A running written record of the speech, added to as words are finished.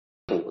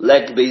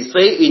like they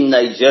say in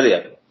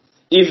Nigeria,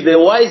 if the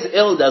wise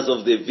elders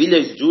of the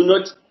village do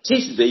not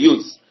teach the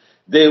youth,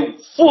 the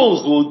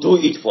fools will do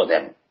it for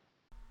them.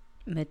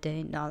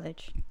 Midday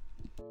Knowledge.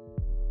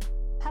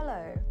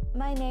 Hello,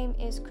 my name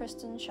is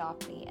Kristen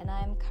Sharpley and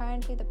I am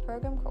currently the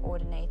Program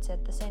Coordinator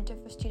at the Center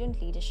for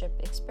Student Leadership,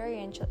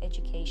 Experiential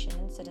Education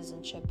and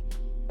Citizenship,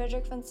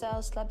 Frederick van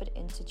Zyl Slabbert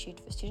Institute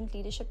for Student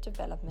Leadership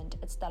Development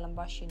at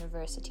Stellenbosch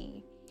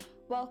University.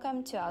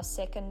 Welcome to our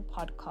second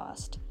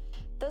podcast.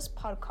 This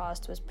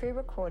podcast was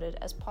pre-recorded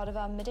as part of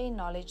our Midday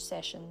Knowledge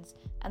sessions,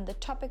 and the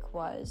topic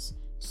was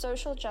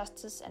Social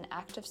Justice and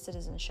Active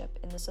Citizenship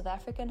in the South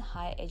African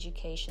Higher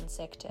Education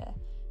Sector,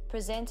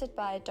 presented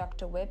by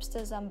Dr.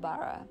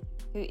 Zambara,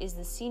 who is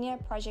the Senior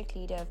Project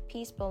Leader of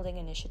Peace Building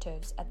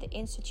Initiatives at the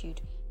Institute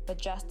for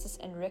Justice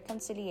and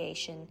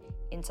Reconciliation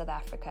in South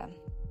Africa.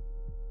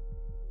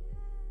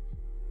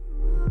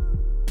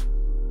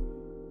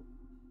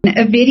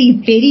 A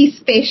very, very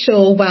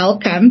special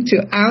welcome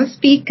to our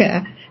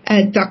speaker,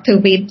 Dr.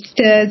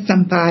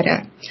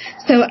 Zambara.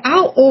 So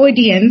our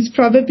audience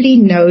probably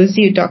knows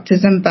you, Dr.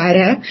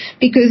 Zambara,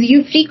 because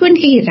you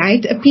frequently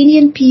write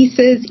opinion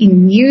pieces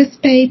in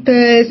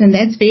newspapers, and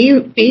that's very,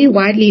 very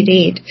widely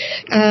read.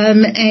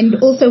 And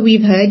also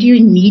we've heard you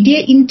in media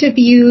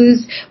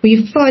interviews.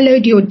 We've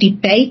followed your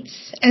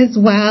debates as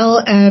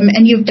well,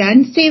 and you've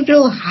done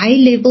several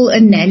high-level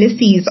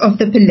analyses of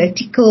the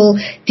political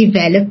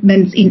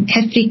developments in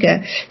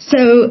Africa.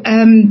 So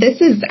this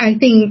is, I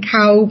think,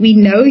 how we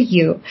know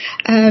you.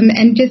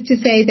 And just to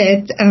say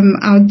that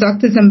our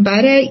Dr.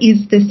 Zambara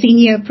is the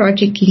Senior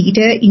Project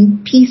Leader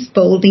in Peace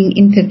Building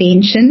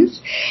Interventions.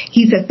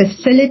 He's a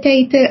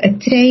facilitator, a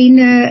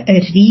trainer,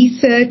 a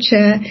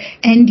researcher,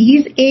 and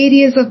his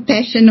areas of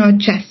passion are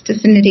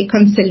justice and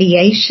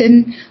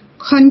reconciliation,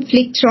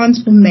 conflict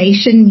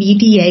transformation,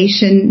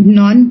 mediation,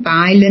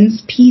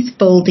 non-violence, peace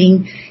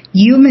building,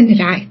 human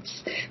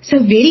rights. So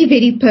very,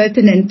 very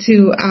pertinent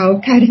to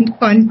our current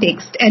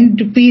context, and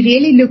we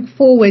really look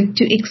forward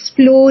to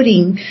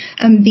exploring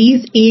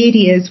these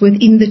areas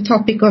within the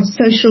topic of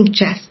social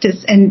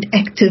justice and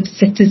active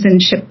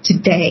citizenship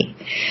today.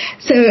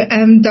 So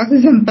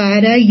Dr.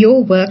 Zambara,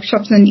 your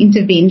workshops and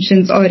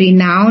interventions are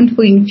renowned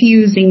for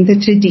infusing the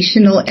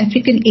traditional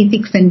African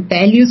ethics and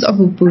values of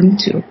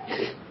Ubuntu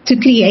to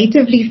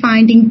creatively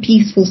finding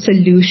peaceful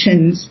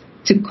solutions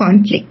to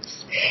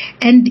conflicts.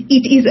 And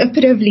it is a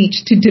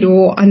privilege to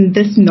draw on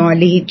this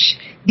knowledge,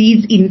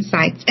 these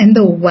insights, and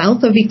the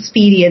wealth of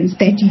experience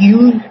that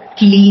you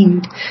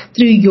gleaned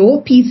through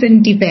your peace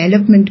and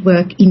development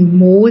work in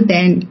more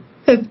than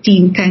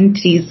 15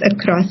 countries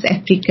across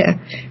Africa.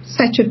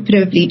 Such a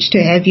privilege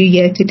to have you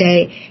here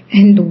today,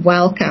 and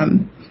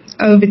welcome.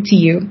 Over to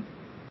you.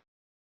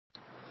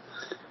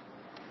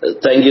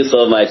 Thank you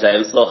so much. I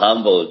am so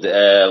humbled.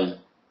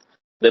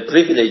 The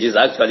privilege is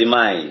actually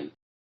mine.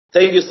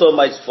 Thank you so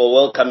much for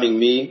welcoming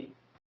me.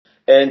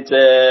 And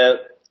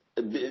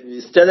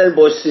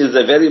Stellenbosch is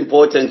a very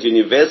important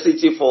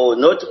university for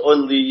not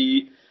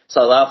only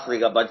South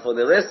Africa, but for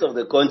the rest of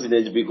the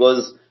continent,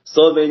 because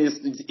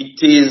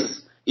it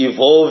is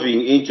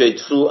evolving into a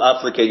true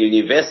African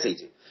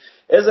university.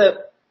 As a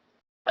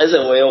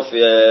way of,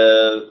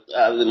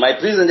 my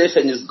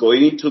presentation is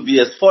going to be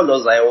as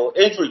follows. I will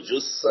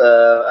introduce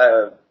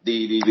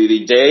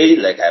the day,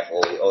 like I've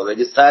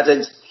already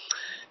started.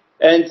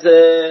 And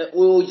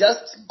we will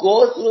just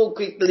go through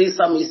quickly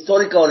some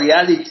historical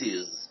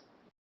realities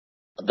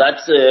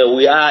that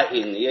we are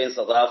in here in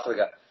South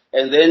Africa.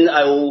 And then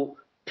I will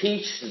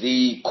pitch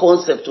the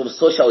concept of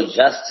social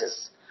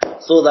justice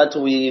so that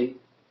we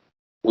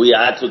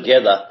are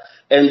together.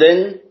 And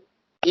then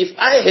if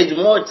I had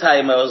more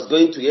time, I was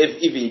going to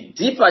have even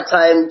deeper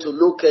time to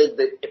look at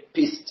the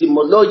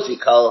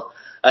epistemological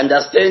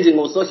understanding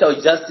of social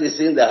justice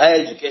in the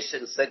higher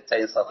education sector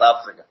in South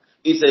Africa.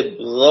 It's a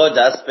broad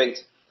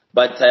aspect,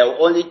 but I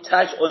will only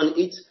touch on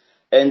it.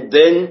 And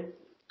then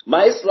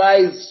my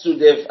slides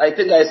should have, I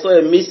think I saw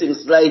a missing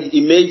slide,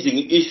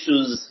 emerging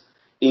issues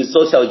in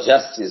social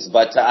justice,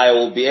 but I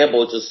will be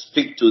able to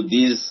speak to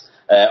these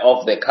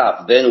off the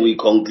cuff. Then we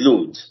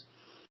conclude.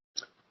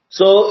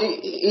 So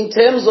in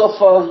terms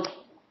of,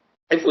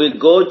 if we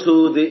go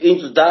to the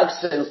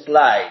introduction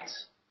slide,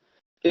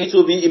 it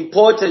will be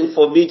important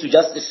for me to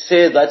just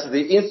share that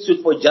the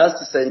Institute for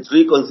Justice and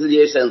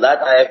Reconciliation that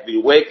I have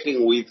been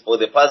working with for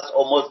the past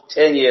almost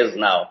 10 years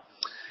now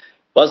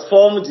was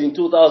formed in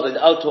 2000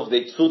 out of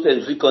the Truth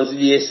and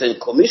Reconciliation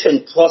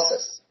Commission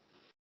process.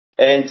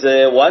 And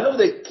one of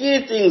the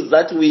key things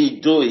that we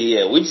do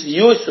here, which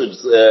you should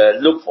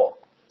look for,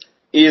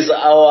 is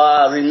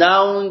our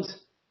renowned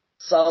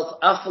South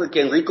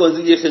African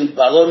Reconciliation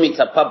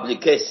Barometer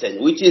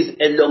publication, which is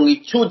a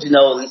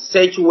longitudinal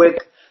research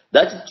work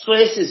that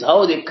traces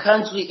how the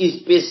country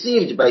is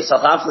perceived by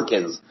South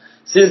Africans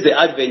since the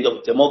advent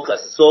of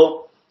democracy.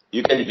 So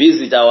you can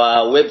visit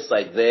our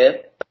website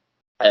there.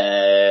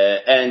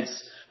 And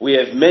we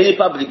have many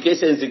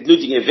publications,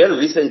 including a very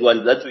recent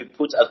one that we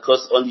put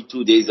across only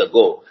 2 days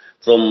ago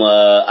from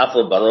our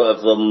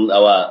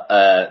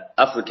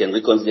African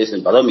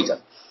Reconciliation Barometer.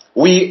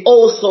 We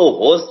also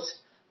host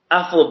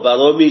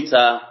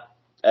Afrobarometer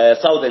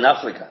Southern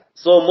Africa.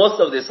 So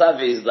most of the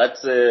surveys that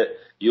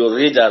you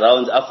read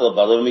around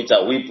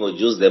Afrobarometer, we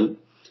produce them,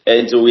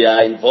 and we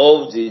are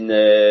involved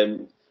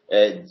in.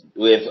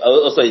 We have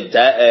also a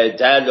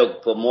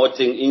dialogue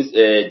promoting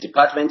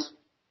department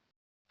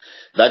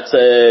that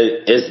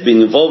has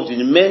been involved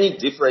in many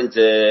different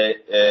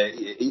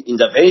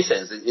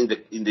interventions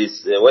in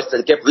this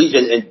Western Cape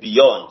region and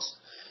beyond.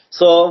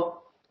 So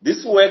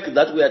this work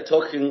that we are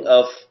talking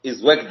of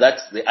is work that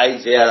the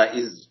IJR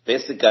is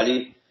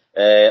basically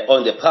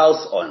on the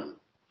pulse on.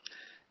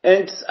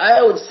 And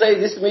I would say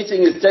this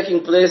meeting is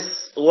taking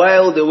place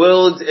while the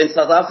world and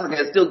South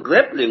Africa is still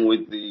grappling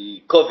with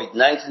the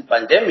COVID-19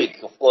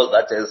 pandemic. Of course,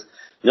 that has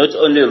not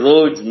only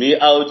ruled me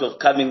out of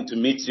coming to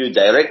meet you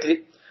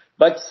directly,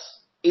 but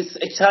it's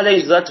a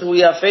challenge that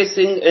we are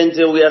facing and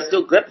we are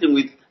still grappling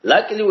with.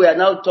 Luckily, we are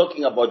now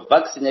talking about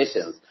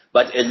vaccinations,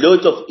 but a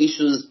lot of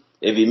issues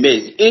have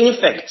emerged. In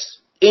fact,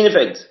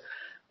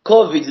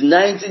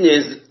 COVID-19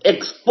 has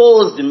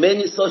exposed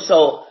many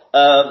social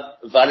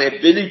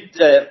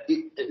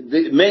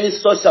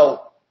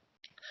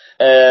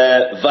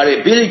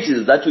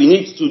variabilities that we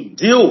need to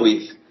deal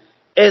with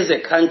as a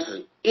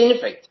country. In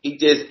fact,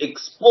 it has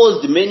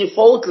exposed many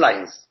fault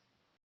lines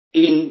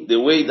in the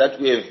way that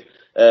we have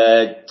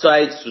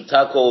tried to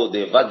tackle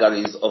the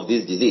vagaries of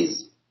this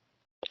disease.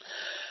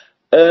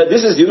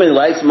 This is Human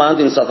Rights Month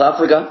in South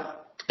Africa,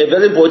 a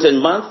very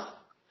important month.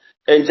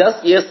 And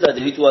just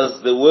yesterday, it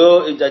was the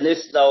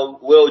International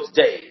World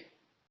Day.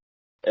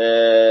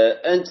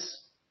 And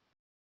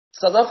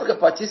South Africa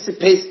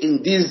participates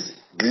in these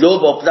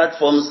global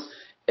platforms,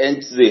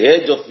 and the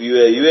head of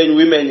UN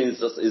Women is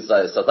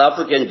South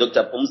African,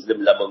 Dr. Pumsile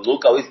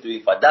Mlambo-Ngcuka, who is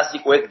doing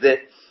fantastic work there.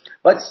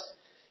 But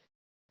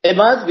a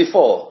month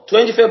before,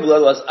 20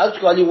 February, was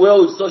actually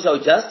World Social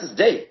Justice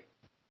Day.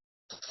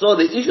 So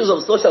the issues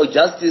of social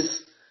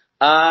justice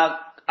are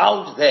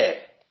out there.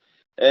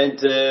 And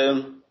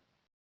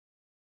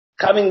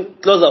coming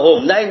closer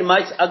home, 9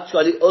 March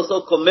actually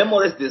also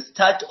commemorates the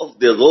start of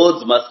the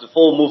Roads Must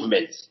Fall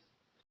movement,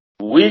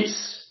 which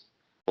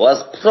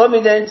was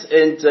prominent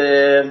and,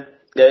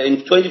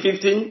 in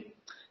 2015,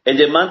 and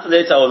a month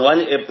later, on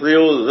 1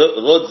 April,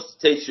 Rhodes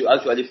statue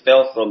actually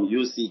fell from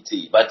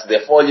UCT. But the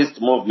Fallist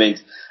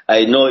movement,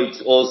 I know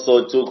it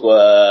also took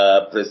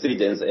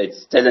precedence at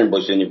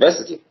Stellenbosch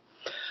University.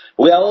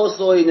 We are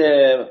also in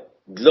a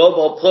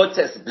global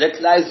protest, Black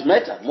Lives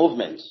Matter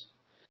movement,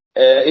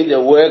 in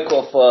the work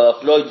of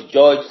Floyd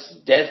George's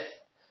death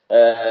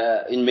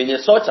in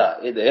Minnesota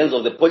in the hands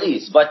of the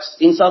police. But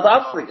in South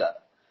Africa,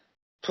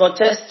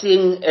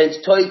 protesting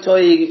and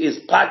toy-toying is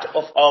part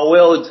of our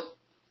world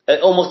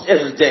almost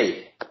every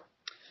day.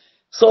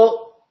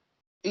 So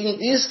in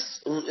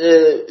this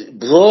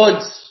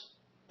broad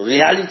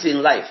reality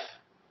in life,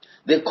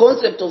 the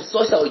concept of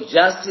social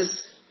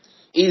justice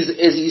is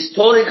as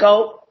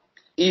historical,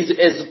 is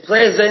as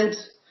present,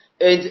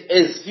 and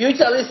as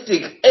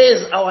futuristic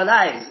as our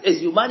lives, as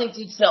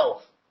humanity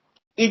itself.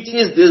 It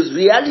is the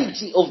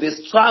reality of the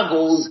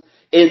struggles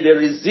and the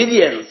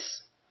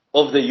resilience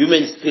of the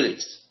human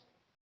spirit.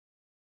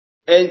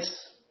 And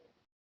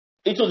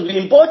it would be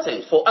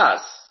important for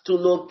us to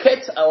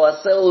locate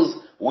ourselves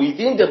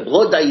within the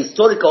broader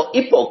historical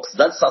epochs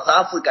that South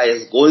Africa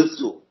has gone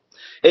through.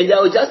 And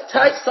I will just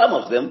touch some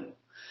of them.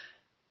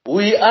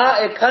 We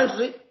are a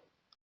country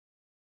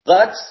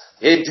that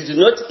did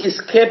not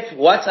escape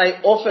what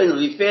I often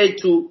refer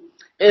to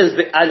as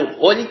the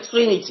unholy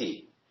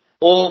trinity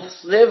of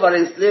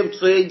slavery and slave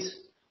trade,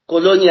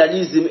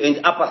 colonialism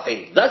and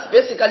apartheid. That's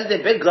basically the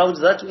background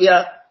that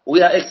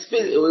we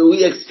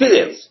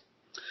experience.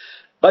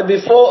 But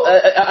before,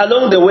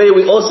 along the way,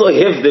 we also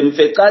have the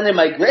Mfecane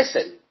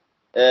migration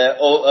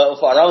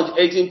of around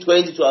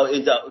 1820 to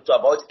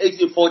about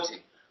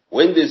 1840,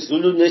 when the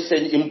Zulu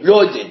nation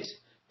imploded.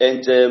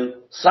 And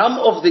some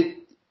of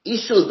the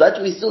issues that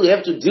we still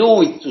have to deal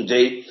with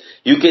today,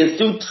 you can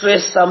still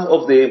trace some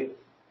of the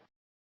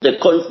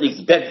conflicts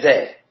back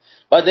there.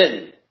 But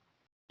then,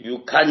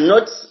 you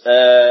cannot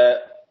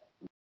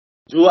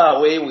do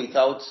away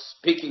without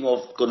speaking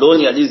of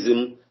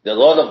colonialism, the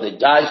role of the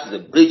Dutch, the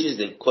British,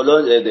 the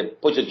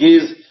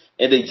Portuguese,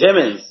 and the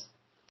Germans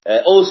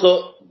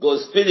also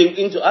goes spilling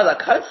into other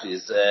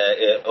countries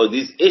on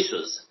these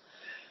issues.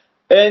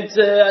 And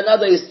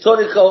another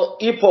historical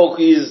epoch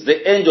is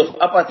the end of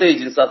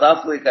apartheid in South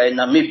Africa and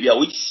Namibia,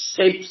 which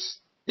shapes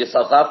the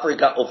South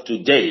Africa of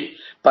today,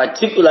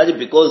 particularly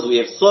because we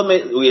had so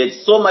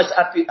much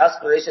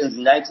aspirations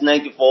in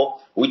 1994,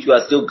 which we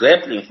are still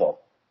grappling for.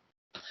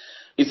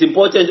 It's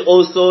important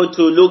also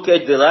to look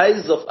at the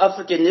rise of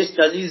African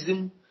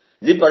nationalism,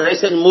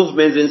 liberation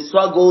movements and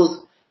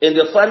struggles in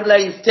the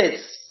frontline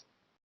states,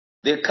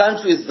 the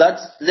countries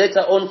that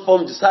later on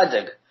formed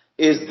SADC,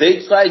 as they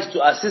tried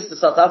to assist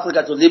South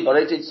Africa to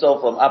liberate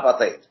itself from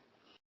apartheid.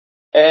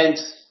 And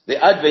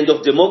the advent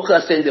of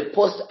democracy and the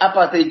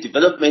post-apartheid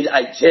development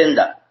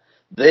agenda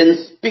then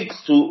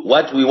speaks to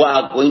what we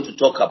are going to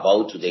talk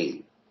about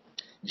today.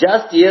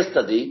 Just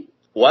yesterday,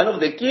 one of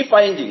the key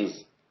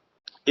findings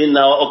in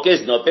our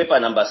occasional paper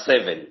number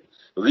 7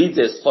 reads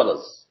as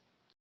follows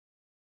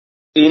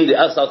in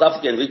the South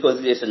African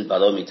Reconciliation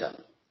Barometer.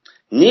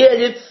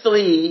 Nearly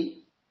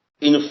 3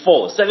 in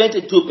 4,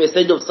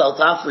 72% of South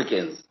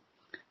Africans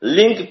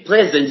link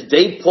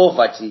present-day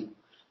poverty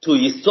to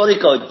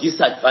historical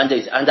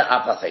disadvantage under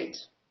apartheid.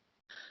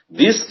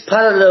 This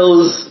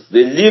parallels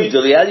the lived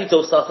reality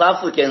of South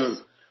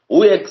Africans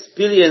who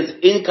experience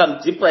income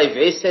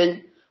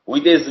deprivation,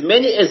 with as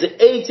many as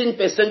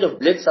 18% of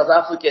black South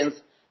Africans,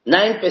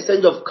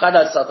 9% of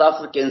colored South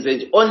Africans,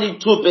 and only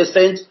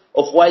 2%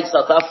 of white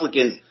South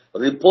Africans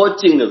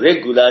reporting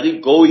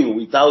regularly going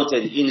without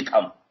an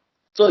income.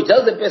 So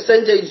just the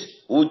percentage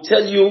will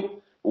tell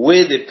you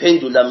where the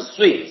pendulum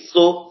swings.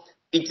 So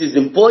it is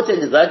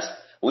important that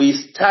we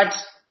start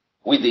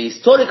with the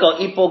historical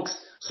epochs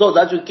so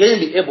that we can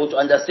be able to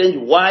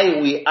understand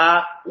why we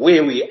are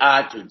where we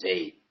are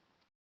today.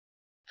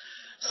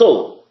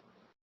 So,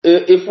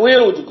 if we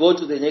would go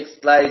to the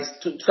next slide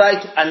to try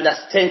to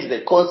understand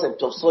the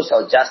concept of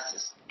social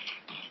justice.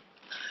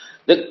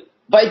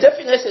 By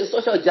definition,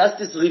 social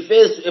justice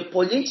refers to a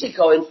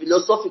political and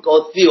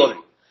philosophical theory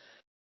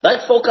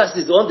that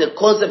focuses on the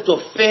concept of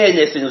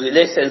fairness in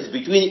relations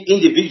between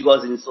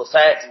individuals in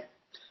society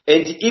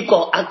and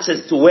equal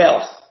access to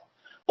wealth,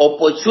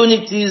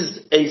 opportunities,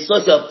 and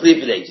social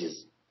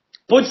privileges.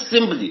 Put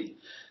simply,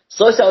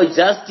 social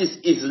justice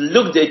is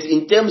looked at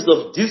in terms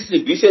of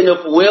distribution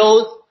of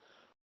wealth,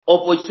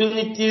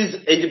 opportunities,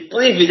 and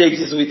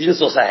privileges within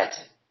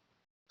society.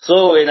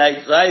 So when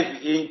I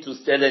drive into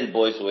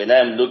Stellenbosch, when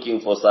I'm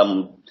looking for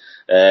some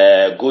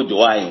good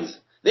wines,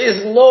 there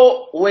is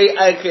no way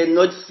I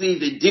cannot see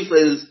the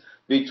difference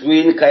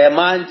between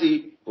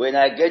Kayamandi when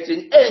I get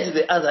in and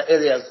the other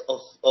areas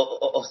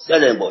of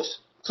Stellenbosch.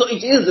 So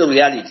it is the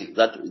reality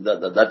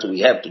that we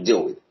have to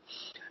deal with.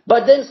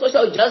 But then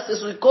social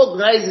justice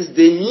recognizes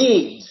the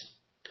need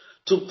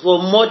to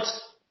promote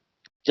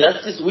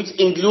justice, which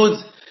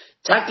includes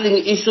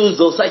tackling issues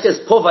of such as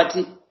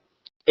poverty,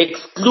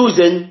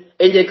 exclusion,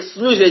 and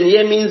exclusion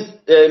here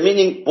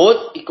meaning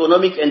both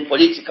economic and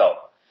political,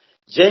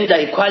 gender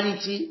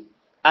equality,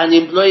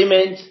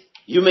 unemployment,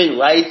 human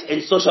rights,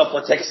 and social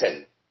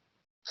protection.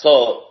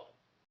 So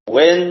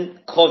when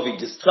COVID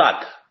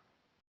struck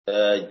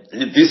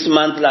this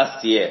month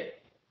last year,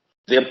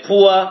 the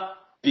poor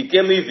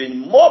became even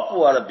more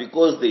poorer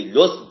because they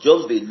lost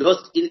jobs, they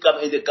lost income,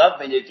 and the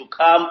government had to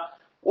come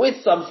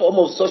with some form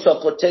of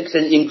social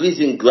protection,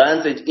 increasing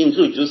grants and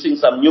introducing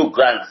some new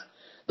grants.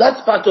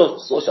 That's part of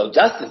social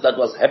justice that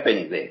was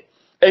happening there.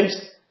 And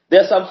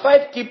there are some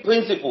 5 key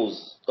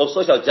principles of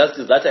social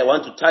justice that I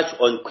want to touch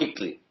on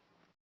quickly.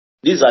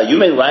 These are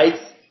human rights,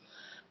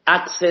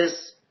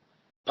 access,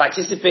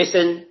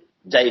 participation,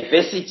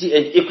 diversity,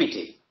 and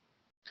equity.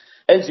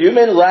 And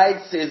human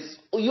rights is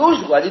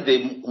usually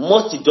the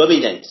most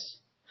dominant,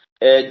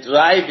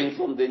 deriving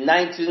from the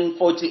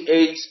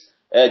 1948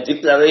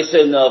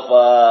 Declaration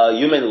of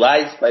Human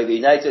Rights by the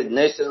United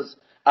Nations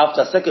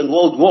after Second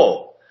World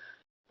War.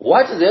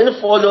 What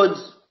then followed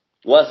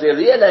was a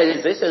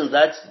realization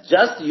that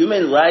just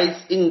human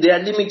rights in their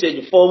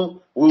limited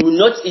form will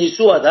not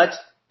ensure that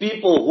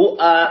people who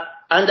are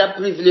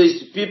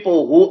underprivileged,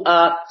 people who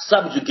are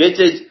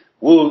subjugated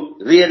will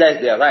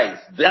realize their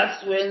rights.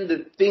 That's when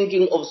the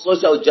thinking of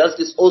social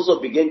justice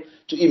also began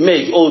to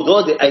emerge,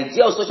 although the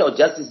idea of social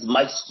justice is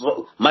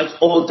much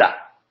older.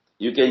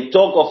 You can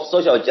talk of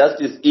social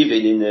justice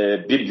even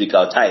in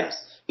biblical times.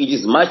 It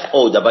is much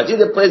older, but in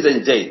the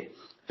present day,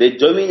 the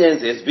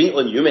dominance has been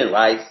on human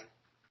rights,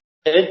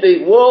 and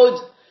the world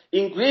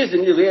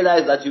increasingly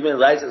realizes that human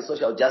rights and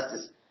social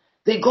justice,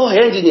 they go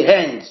hand in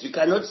hand. You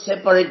cannot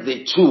separate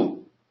the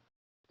two.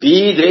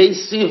 Be they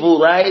civil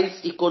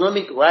rights,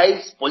 economic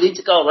rights,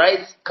 political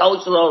rights,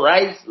 cultural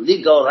rights,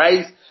 legal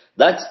rights,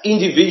 that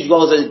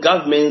individuals and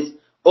governments,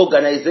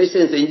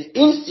 organizations and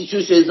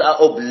institutions are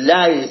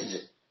obliged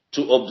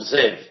to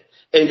observe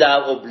and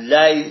are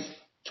obliged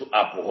to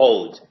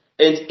uphold.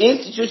 And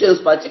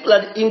institutions,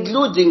 particularly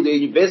including the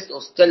University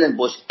of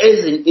Stellenbosch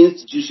as an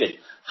institution,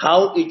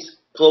 how it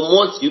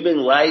promotes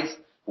human rights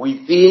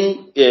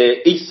within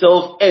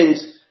itself and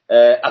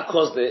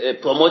across the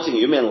promoting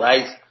human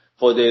rights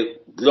for the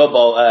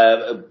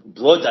global,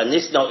 broader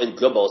national and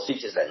global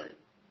citizenry.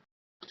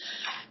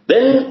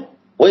 Then,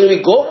 when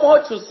we go more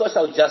to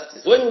social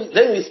justice,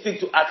 then we speak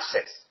to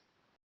access.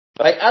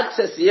 By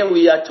access here,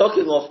 we are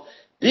talking of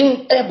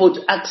being able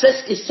to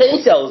access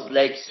essentials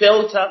like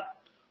shelter,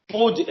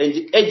 food,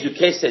 and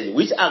education,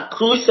 which are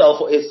crucial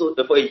for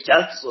a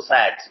just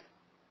society.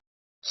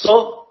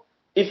 So,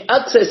 if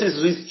access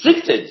is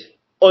restricted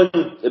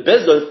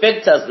based on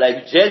factors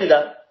like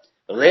gender,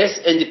 race,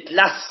 and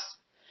class,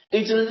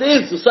 it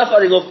leads to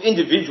suffering of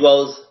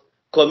individuals,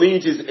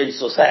 communities, and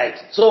society.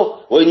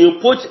 So, when you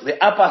put the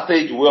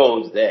apartheid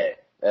world there,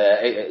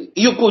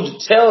 you could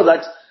tell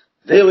that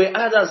there were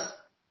others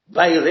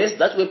by race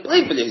that were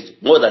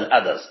privileged more than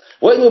others.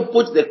 When you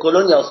put the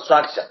colonial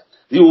structure,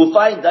 you will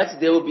find that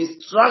there will be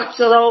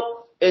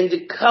structural and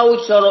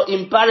cultural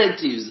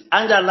imperatives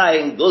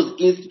underlying those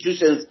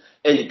institutions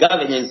and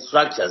governance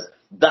structures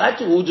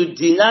that would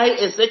deny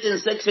a certain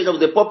section of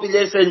the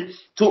population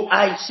to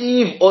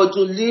achieve or to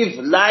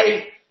live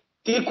life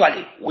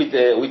equally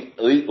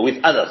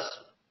with others.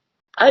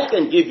 I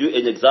can give you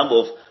an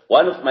example of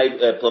one of my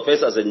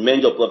professors and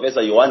mentor,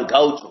 Professor Johan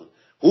Gautu,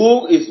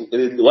 who is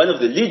one of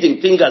the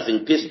leading thinkers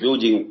in peace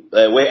building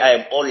where I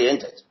am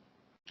oriented.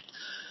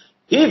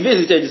 He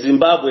visited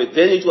Zimbabwe,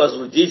 then it was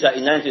Rhodesia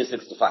in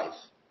 1965.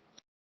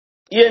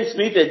 Ian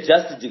Smith had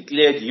just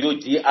declared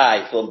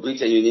UDI from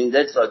Britain,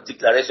 Unilateral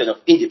Declaration of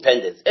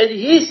Independence. And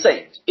he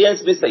said, Ian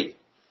Smith said,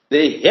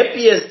 the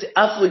happiest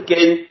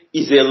African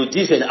is a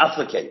Rhodesian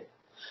African.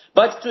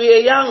 But to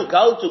a young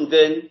Gautum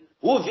then,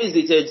 who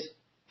visited,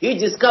 he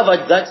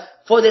discovered that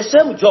for the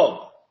same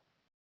job,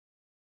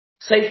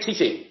 safe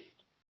teaching,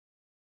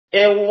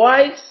 a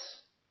white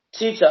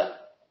teacher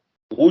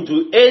would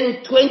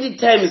earn 20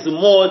 times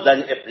more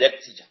than a black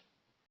teacher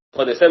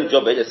for the same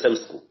job at the same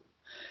school.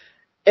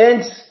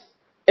 And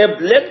a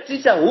black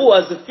teacher who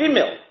was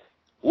female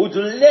would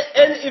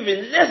earn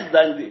even less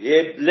than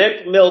a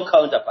black male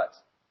counterpart.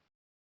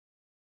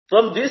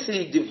 From this,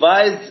 he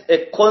devised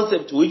a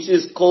concept which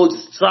is called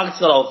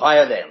structural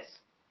violence,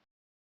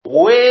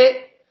 where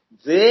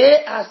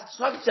there are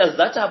structures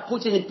that are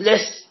put in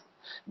place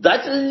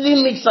that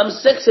limit some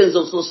sections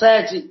of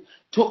society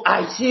to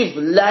achieve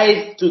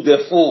life to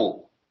the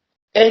full.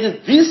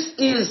 And this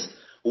is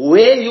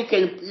where you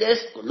can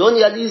place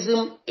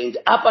colonialism and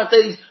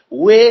apartheid,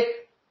 where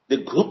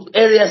the group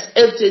areas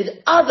act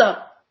and other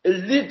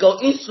legal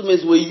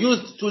instruments were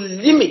used to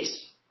limit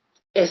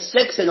a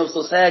section of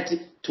society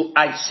to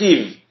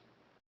achieve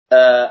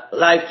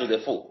life to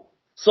the full.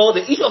 So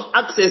the issue of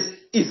access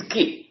is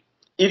key.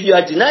 If you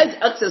are denied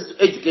access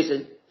to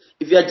education,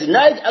 if you are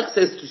denied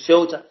access to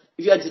shelter,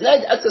 if you are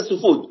denied access to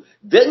food,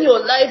 then your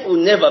life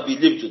will never be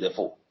lived to the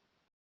full.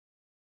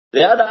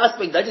 The other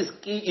aspect that is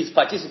key is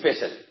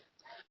participation.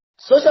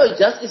 Social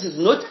justice is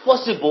not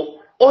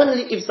possible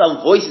only if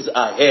some voices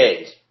are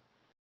heard.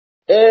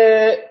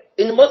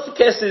 In most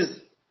cases,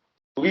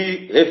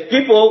 we have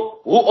people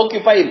who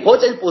occupy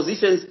important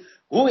positions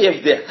who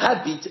have the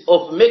habit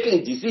of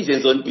making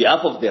decisions on behalf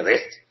of the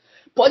rest.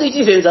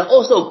 Politicians are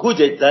also good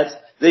at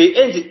that. They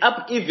end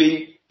up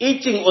even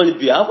eating on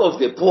behalf of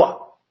the poor.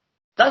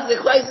 That's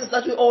the crisis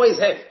that we always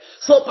have.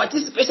 So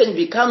participation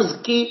becomes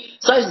key,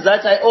 such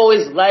that I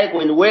always like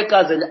when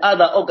workers and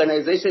other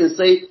organizations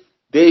say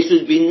there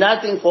should be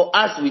nothing for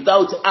us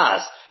without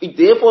us. It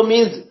therefore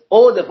means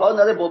all the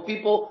vulnerable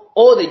people,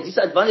 all the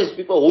disadvantaged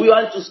people who you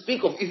want to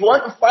speak of, if you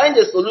want to find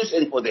a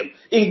solution for them,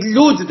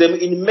 include them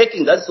in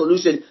making that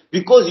solution,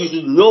 because you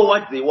should know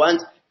what they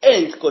want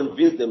and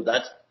convince them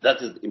that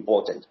that is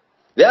important.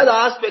 The other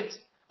aspect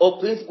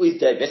of principle is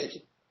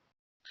diversity.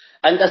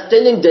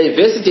 Understanding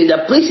diversity and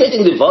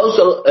appreciating the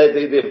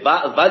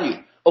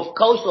value of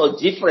cultural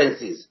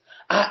differences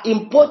are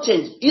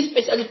important,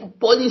 especially for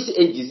policy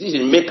and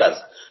decision makers,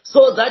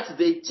 so that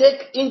they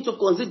take into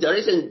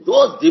consideration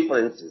those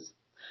differences.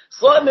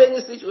 So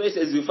many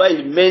situations you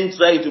find men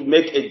trying to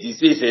make a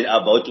decision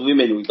about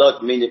women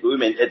without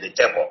women at the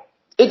table.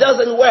 It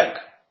doesn't work.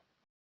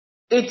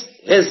 It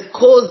has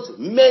caused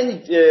many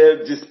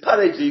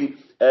disparaging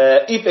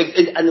effects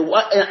and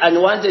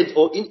unwanted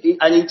or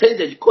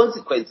unintended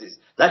consequences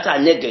that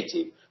are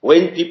negative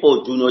when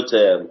people do not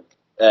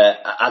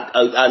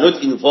are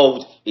not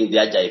involved in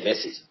their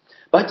diversity.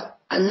 But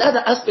another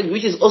aspect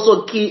which is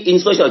also key in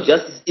social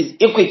justice is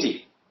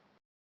equity.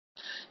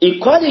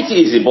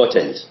 Equality is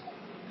important,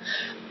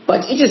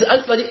 but it is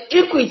actually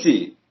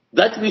equity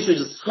that we should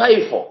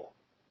strive for,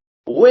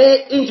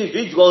 where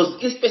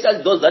individuals,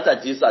 especially those that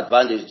are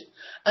disadvantaged,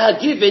 are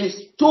given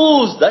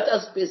tools that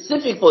are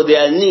specific for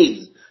their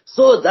needs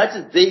so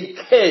that they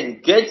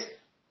can get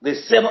the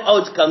same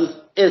outcomes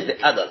as the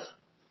others.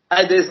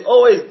 And there's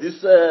always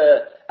this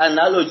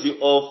analogy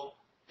of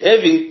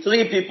having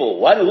three people,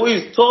 one who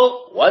is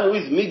tall, one who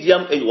is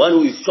medium, and one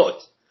who is short.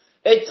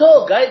 A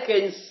tall guy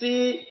can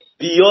see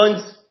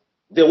beyond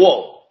the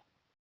wall.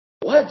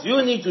 What do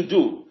you need to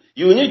do?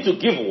 You need to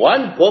give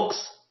one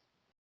box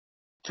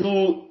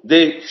to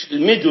the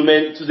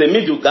middleman, to the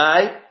middle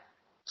guy,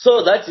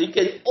 so that he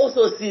can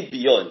also see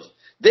beyond.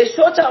 The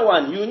shorter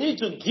one, you need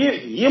to give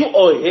him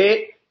or her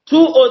 2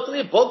 or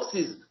 3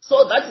 boxes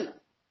so that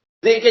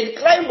they can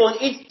climb on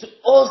it to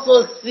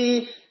also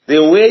see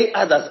the way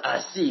others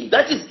are seeing.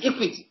 That is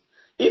equity.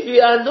 If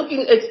you are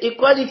looking at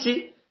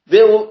equality,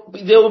 there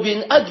will be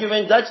an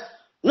argument that,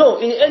 no,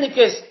 in any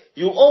case,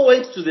 you all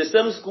went to the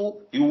same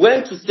school, you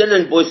went to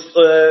Stellenbosch,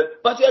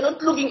 but you are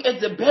not looking at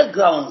the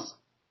backgrounds.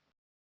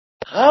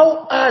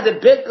 How are the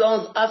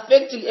backgrounds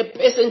affecting a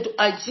person to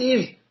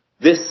achieve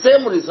the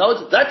same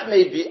result that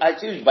may be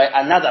achieved by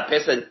another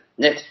person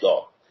next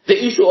door?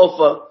 The issue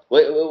of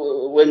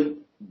when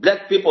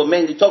black people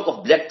mainly talk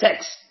of black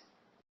tax.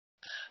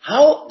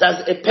 How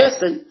does a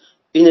person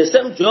in the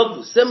same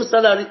job, same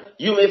salary,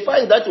 you may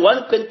find that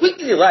one can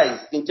quickly rise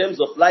in terms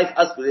of life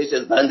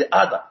aspirations than the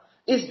other?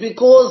 It's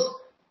because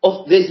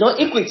there's no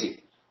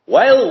equity.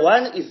 While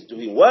one is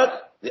doing work,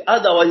 the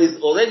other one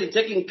is already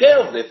taking care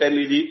of the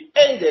family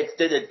and the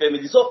extended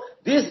family. So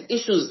these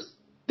issues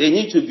They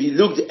need to be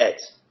looked at.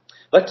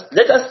 But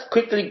let us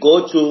quickly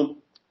go to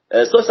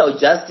social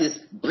justice.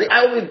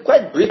 I will be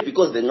quite brief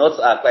because the notes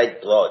are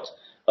quite broad.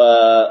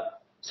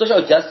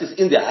 Social justice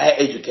in the higher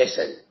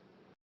education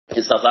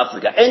in South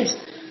Africa. And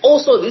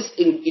also this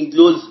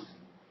includes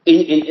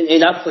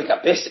in Africa,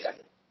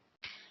 basically.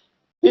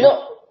 You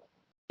know,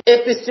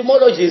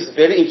 epistemology is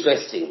very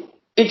interesting.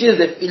 It is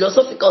the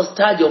philosophical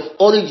study of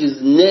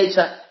origins,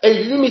 nature,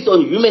 and limits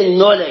on human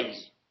knowledge,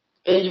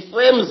 and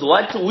frames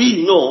what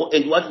we know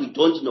and what we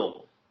don't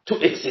know to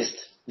exist,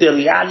 the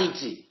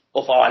reality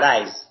of our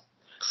lives.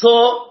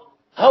 So,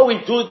 how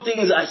we do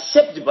things are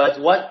shaped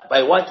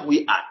by what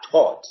we are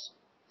taught.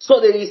 So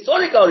the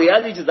historical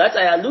reality that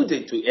I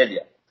alluded to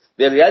earlier,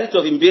 the reality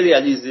of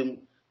imperialism,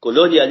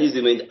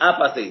 colonialism, and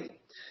apartheid,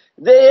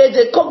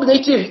 the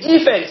cognitive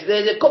effects,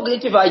 the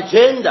cognitive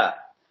agenda,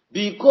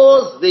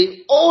 because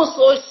they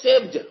also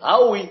shaped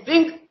how we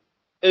think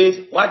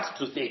and what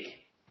to think.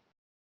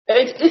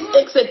 And its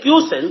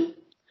execution,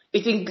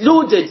 it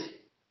included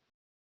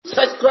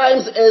such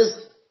crimes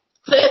as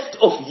theft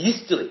of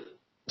history,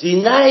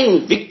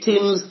 denying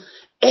victims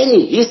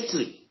any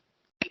history.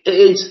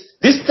 And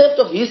this theft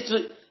of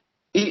history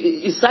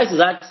is such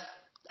that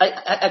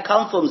I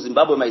come from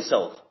Zimbabwe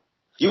myself.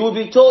 You will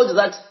be told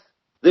that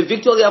the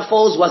Victoria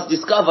Falls was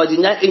discovered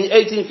in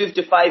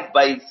 1855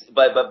 by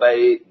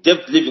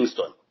David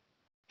Livingstone.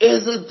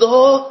 As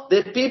though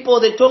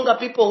the Tonga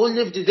people who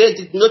lived there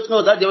did not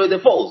know that they were the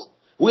falls.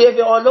 We have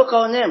our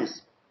local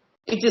names.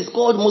 It is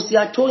called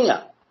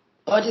Musiatunya,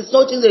 but it's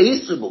not in the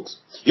history books.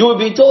 You will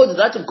be told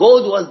that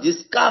gold was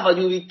discovered.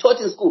 You will be taught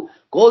in school.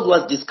 Gold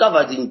was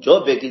discovered in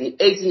Joburg in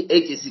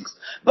 1886.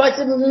 But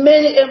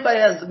many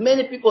empires,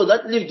 many people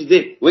that lived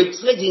there were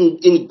trading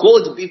in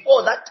gold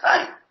before that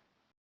time.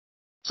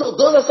 So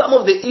those are some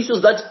of the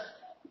issues that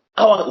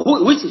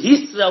which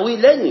history are we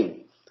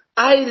learning?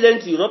 I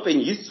learned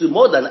European history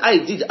more than I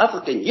did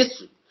African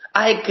history.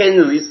 I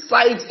can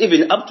recite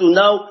even up to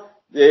now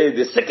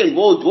the Second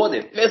World War,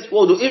 the First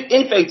World War.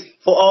 In fact,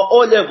 for our O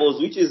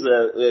levels, which is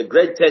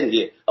grade 10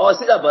 here, our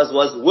syllabus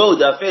was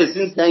World Affairs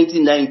since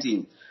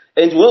 1919.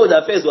 And World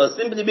Affairs was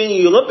simply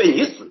meaning European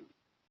history.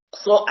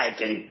 So I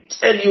can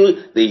tell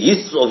you the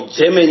history of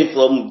Germany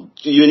from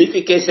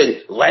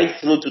unification right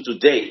through to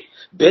today.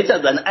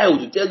 Better than I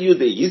would tell you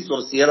the history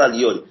of Sierra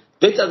Leone.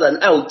 Better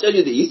than I would tell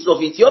you the history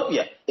of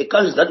Ethiopia, a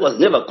country that was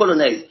never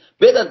colonized.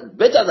 Better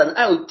than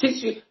I would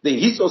teach you the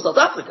history of South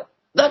Africa.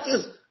 That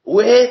is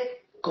where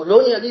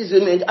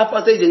colonialism and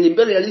apartheid and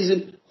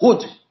imperialism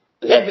would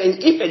have an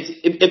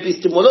effect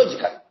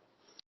epistemologically.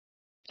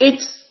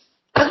 It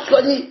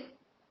actually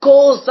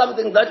calls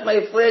something that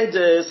my friend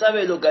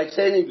Samuel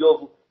Ogacheni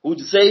would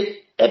say,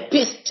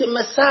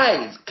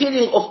 epistemicize,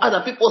 killing of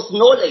other people's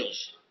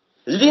knowledge.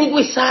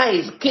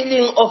 Linguicize,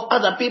 killing of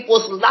other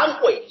people's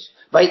language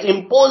by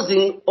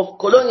imposing of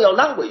colonial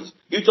language.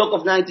 You talk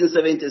of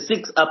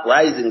 1976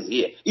 uprisings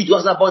here. It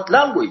was about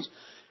language.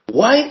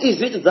 Why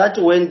is it that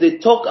when they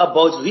talk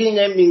about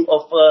renaming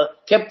of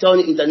Cape Town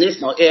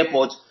International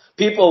Airport,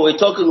 people were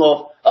talking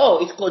of,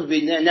 it could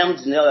be named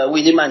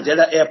Winnie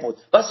Mandela Airport.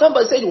 But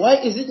somebody said, why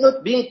is it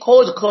not being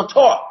called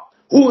Kotor?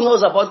 Who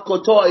knows about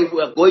Kotor if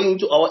we are going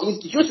to our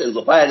institutions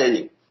of higher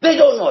learning? They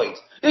don't know it.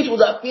 It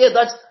would appear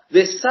that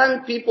the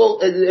San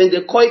people and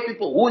the Khoi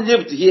people who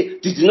lived here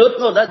did not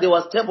know that there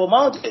was Table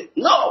Mountain.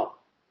 No,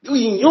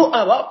 we knew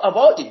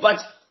about it, but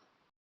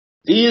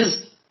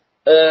these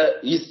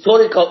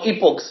historical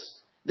epochs,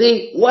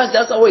 they was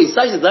just away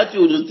such that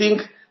you would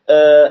think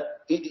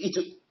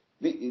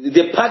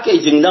the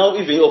packaging now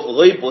even of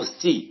rooibos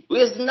tea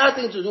has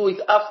nothing to do with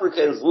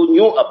Africans who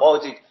knew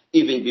about it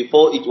even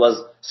before it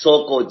was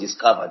so-called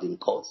discovered in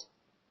courts.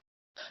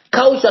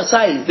 Culture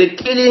science, the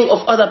killing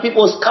of other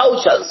people's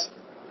cultures.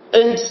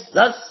 And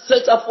that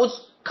sets afoot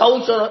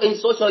cultural and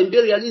social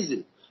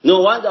imperialism.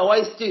 No wonder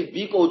why Steve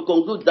Biko would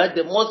conclude that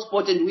the most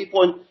potent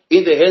weapon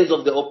in the hands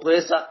of the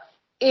oppressor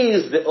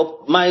is the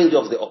mind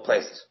of the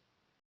oppressed.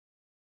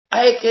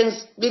 I can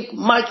speak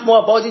much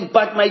more about it,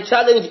 but my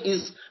challenge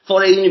is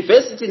for a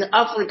university in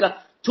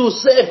Africa to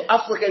save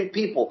African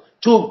people,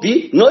 to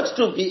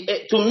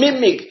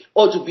mimic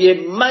or to be a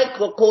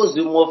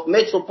microcosm of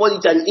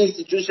metropolitan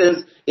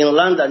institutions in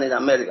London and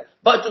America,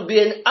 but to be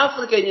an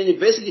African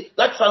university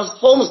that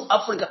transforms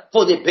Africa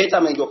for the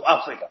betterment of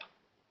Africa.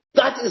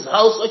 That is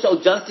how social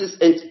justice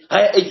and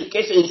higher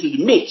education should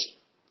meet.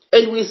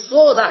 And we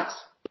saw that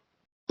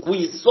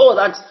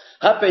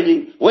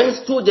happening when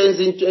students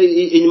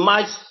in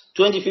March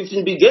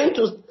 2015 began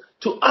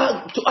to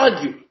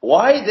argue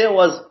why there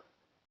was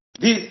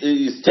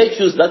these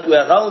statues that were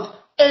around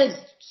and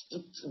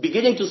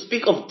beginning to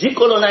speak of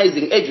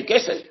decolonizing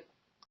education.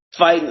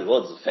 Fine,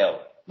 roads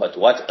fell, but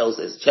what else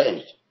has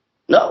changed?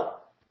 No,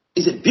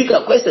 it's a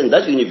bigger question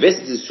that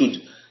universities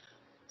should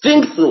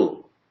think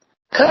through.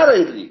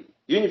 Currently,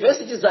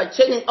 universities are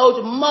churning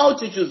out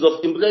multitudes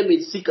of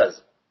employment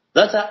seekers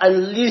that are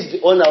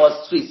unleashed on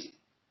our streets.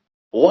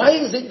 Why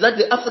is it that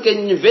the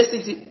African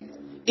university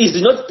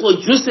is not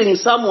producing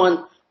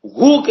someone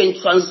who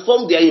can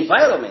transform their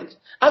environment?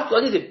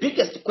 Actually, the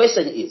biggest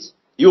question is,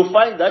 you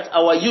find that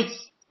our youth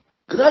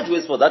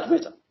graduates for that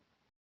matter.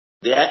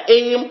 Their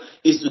aim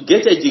is to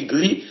get a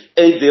degree,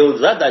 and they would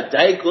rather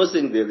die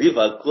crossing the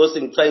river,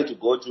 crossing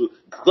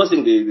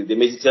the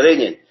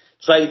Mediterranean,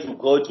 trying to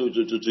go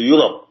to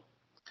Europe.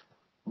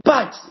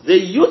 But the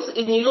youth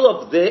in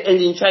Europe there and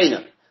in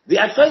China, they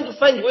are trying to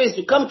find ways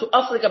to come to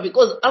Africa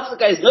because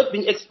Africa has not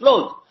been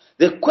explored.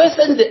 The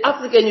question the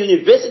African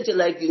university,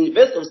 like the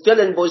University of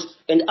Stellenbosch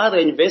and other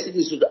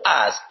universities, should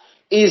ask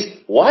is,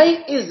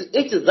 why is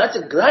it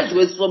that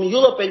graduates from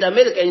Europe and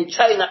America and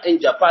China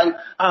and Japan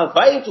are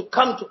vying to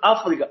come to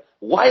Africa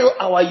while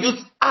our youth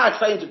are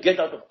trying to get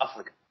out of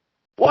Africa?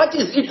 What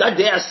is it that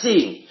they are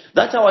seeing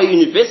that our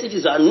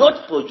universities are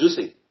not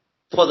producing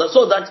so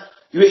that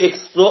we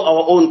explore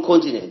our own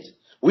continent?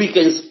 We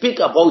can speak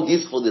about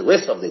this for the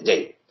rest of the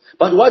day.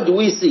 But what do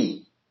we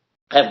see?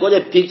 I've got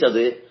a picture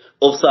there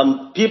of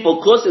some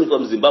people crossing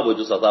from Zimbabwe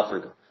to South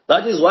Africa.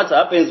 That is what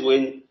happens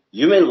when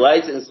human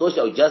rights and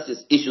social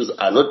justice issues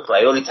are not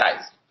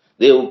prioritized.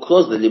 They will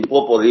cross the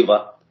Limpopo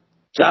River,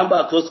 jump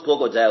across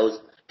crocodiles,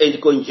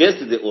 and congest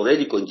the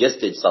already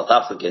congested South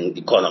African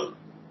economy.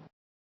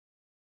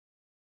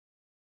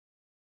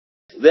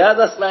 The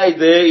other slide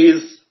there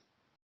is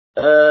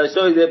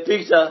showing the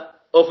picture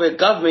of a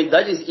government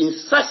that is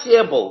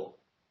insatiable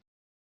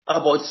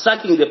about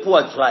sucking the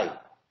poor dry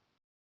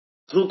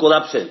through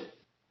corruption.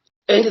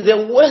 And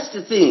the worst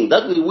thing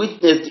that we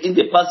witnessed in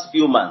the past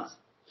few months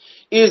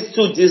is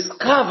to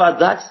discover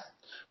that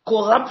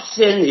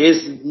corruption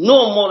has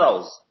no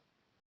morals.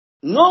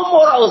 No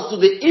morals to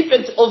the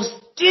effect of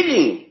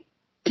stealing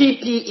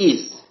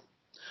PPEs.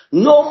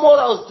 No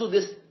morals to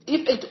the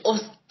effect of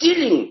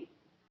stealing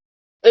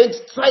and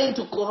trying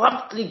to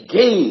corruptly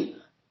gain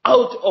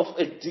out of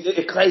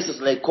a crisis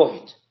like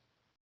COVID.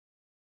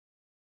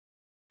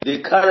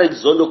 The current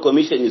Zondo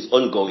Commission is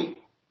ongoing.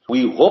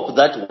 We hope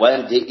that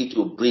one day it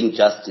will bring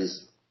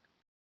justice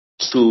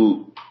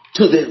to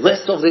the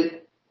rest of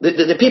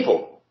the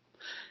people.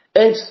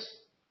 And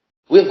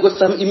we've got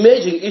some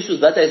emerging issues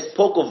that I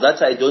spoke of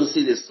that I don't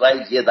see the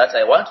slide here that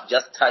I want to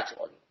just touch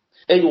on.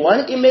 And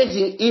one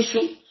emerging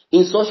issue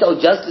in social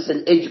justice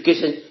and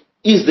education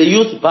is the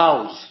youth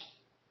bulge.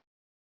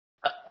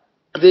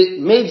 The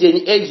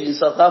median age in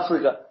South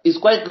Africa is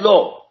quite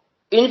low.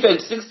 In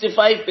fact,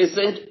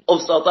 65%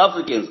 of South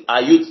Africans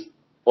are youth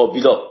or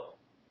below.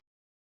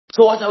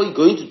 So what are we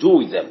going to do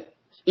with them?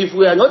 If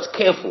we are not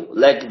careful,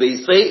 like they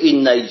say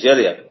in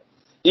Nigeria,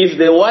 if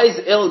the wise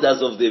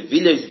elders of the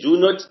village do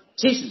not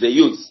teach the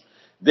youths,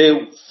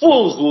 the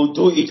fools will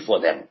do it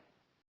for them.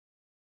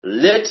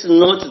 Let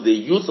not the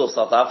youth of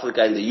South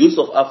Africa and the youth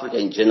of Africa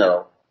in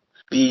general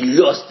be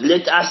lost.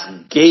 Let us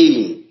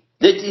gain.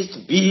 Let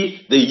it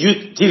be the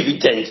youth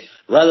dividend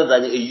rather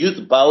than a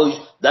youth bulge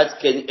that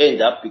can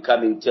end up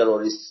becoming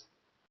terrorists.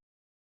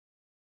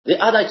 The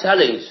other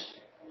challenge,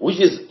 which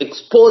is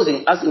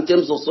exposing us in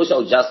terms of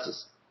social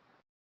justice,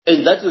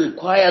 and that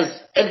requires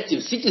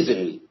active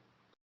citizenry,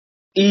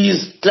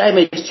 is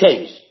climate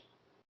change.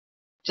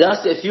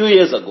 Just a few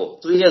years ago,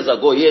 3 years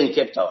ago, here in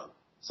Cape Town,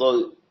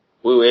 so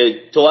we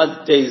were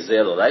towards day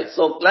zero, right?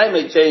 So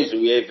climate change,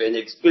 we have an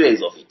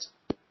experience of it.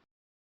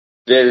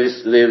 There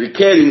is the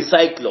recurring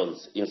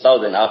cyclones in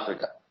Southern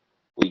Africa.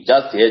 We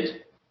just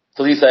had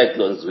 3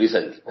 cyclones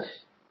recently.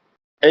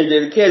 And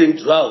the recurring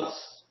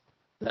droughts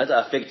that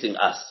are affecting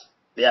us.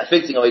 They are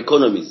affecting our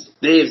economies.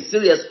 They have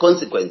serious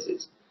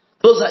consequences.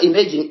 Those are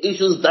emerging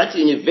issues that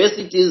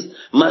universities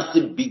must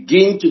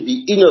begin to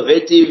be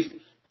innovative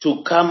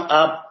to come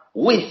up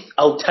with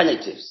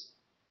alternatives.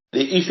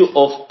 The issue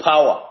of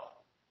power.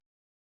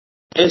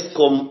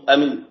 15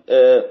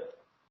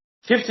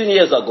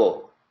 years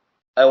ago,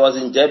 I was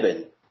in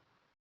Durban,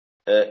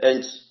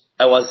 and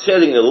I was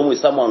sharing a room with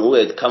someone who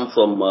had come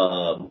from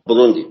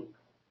Burundi.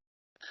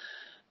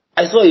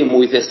 I saw him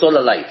with a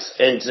solar light,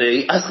 and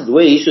he asked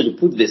where he should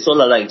put the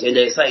solar light, and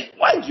I said,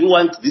 why do you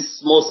want this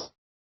small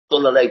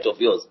solar light of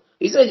yours?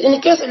 He said,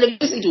 in case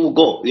electricity will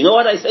go. You know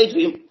what I said to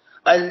him?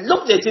 I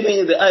looked at him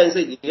in the eye and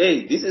said,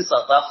 hey, this is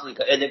South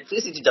Africa.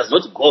 Electricity does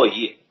not go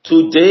here.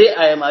 Today,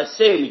 I am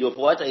ashamed of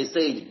what I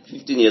said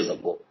 15 years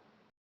ago.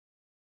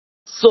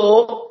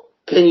 So,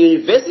 can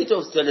University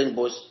of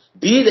Stellenbosch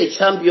be the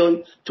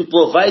champion to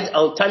provide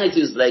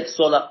alternatives like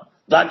solar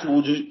that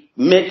would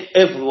make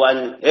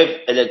everyone have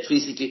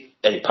electricity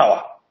and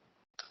power?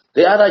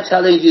 The other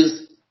challenge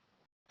is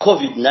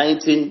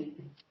COVID-19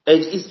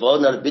 and its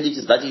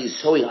vulnerabilities that it is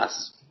showing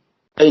us,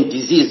 and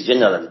disease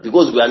generally,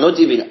 because we are not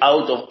even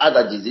out of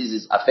other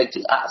diseases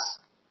affecting us.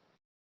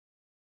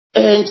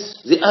 And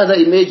the other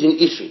emerging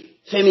issue,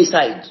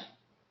 femicide,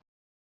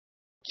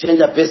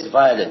 gender-based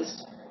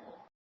violence.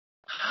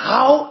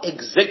 How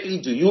exactly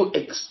do you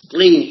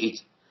explain it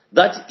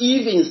that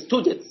even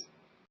students,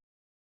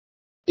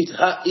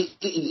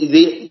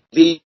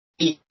 they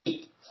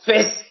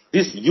face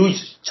this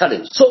huge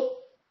challenge? So,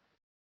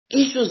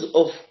 issues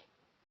of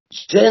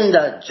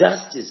gender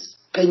justice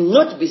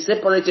cannot be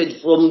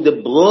separated from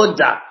the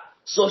broader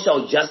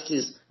social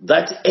justice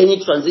that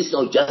any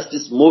transitional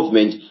justice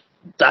movement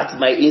that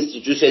my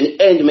institution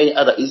and many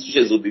other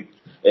institutions will be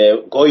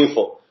going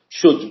for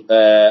should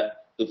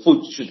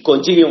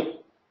continue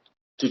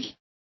to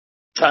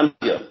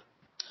champion.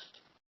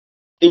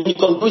 In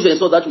conclusion,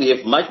 so that we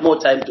have much more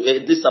time, to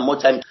at least some more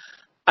time,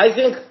 I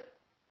think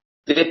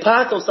the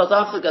path of South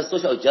Africa's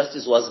social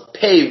justice was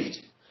paved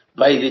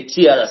by the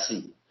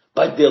TRC,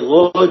 but the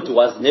road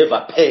was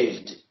never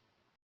paved.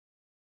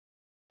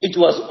 It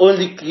was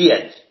only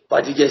cleared,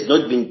 but it has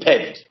not been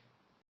paved.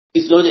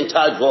 It's not a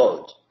tarred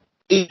road.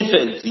 In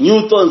fact,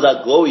 new thorns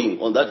are growing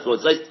on that road,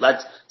 such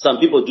that some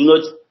people do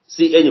not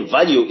see any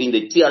value in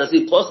the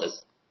TRC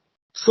process.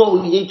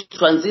 So we need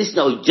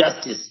transitional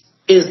justice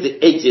as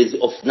the agency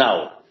of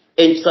now.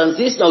 And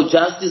transitional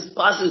justice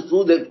passes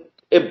through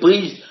a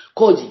bridge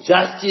called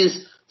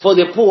justice for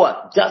the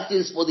poor,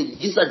 justice for the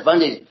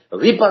disadvantaged,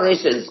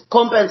 reparations,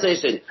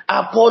 compensation,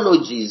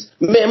 apologies,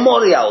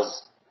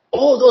 memorials.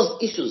 All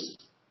those issues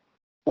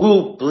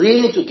will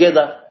bring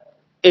together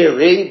a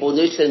rainbow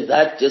nation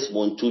that just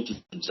Montutu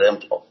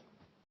dreamt of.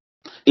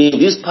 In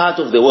this part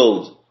of the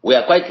world, we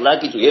are quite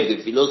lucky to have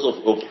the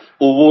philosophy of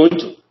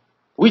Ubuntu,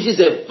 which is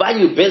a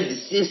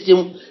value-based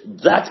system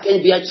that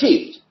can be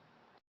achieved.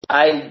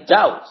 I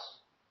doubt,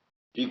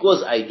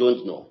 because I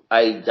don't know,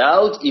 I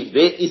doubt if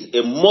there is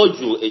a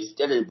module at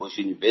Stellenbosch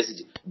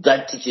University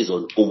that teaches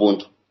on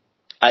Ubuntu.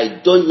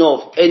 I don't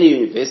know of any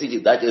university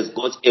that has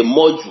got a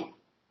module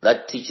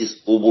that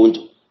teaches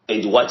Ubuntu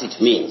and what it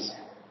means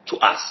to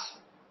us.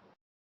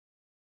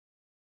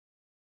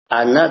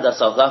 Another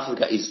South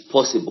Africa is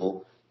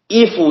possible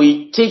if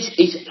we teach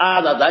each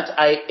other that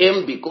I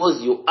am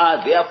because you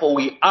are, therefore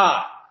we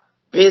are,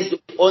 based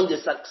on the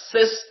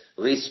success,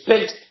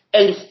 respect,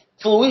 and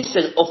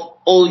fruition of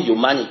all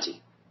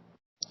humanity.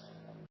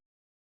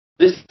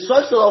 The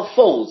structural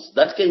faults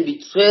that can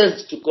be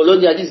traced to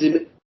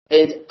colonialism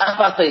and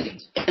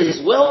apartheid,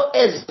 as well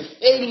as the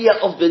failure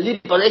of the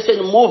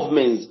liberation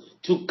movements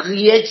to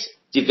create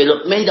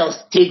developmental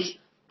states,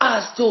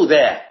 are still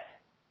there.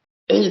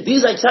 And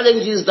these are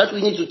challenges that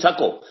we need to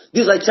tackle.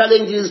 These are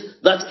challenges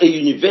that a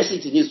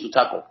university needs to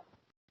tackle.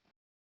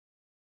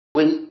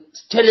 When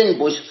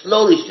Stellenbosch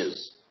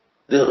flourishes,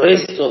 the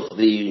rest of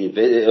the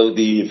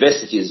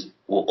universities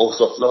will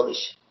also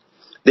flourish.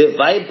 The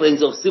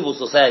vibrance of civil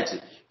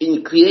society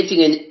in creating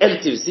an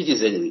active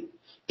citizenry,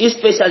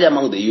 especially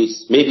among the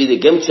youth, may be the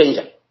game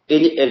changer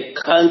in a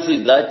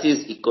country that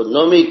is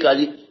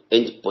economically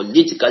and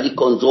politically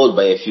controlled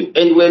by a few.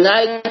 And when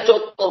I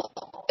talk of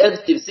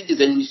active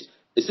citizenship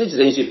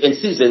and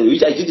citizenry,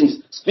 which I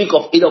didn't speak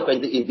of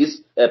eloquently in this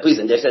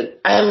presentation,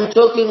 I am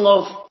talking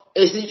of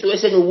a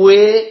situation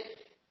where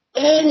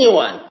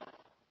anyone,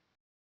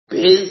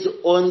 based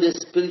on the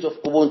spirit of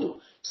Ubuntu,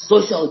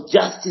 social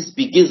justice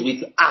begins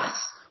with us.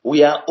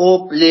 We are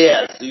all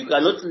players. You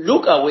cannot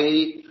look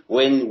away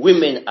when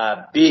women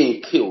are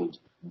being killed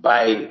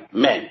by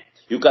men.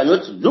 You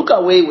cannot look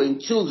away when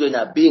children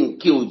are being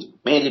killed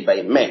mainly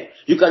by men.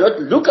 You cannot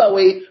look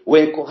away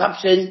when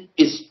corruption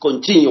is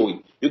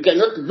continuing. You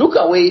cannot look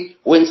away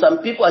when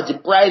some people are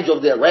deprived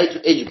of their right to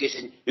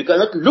education. You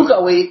cannot look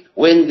away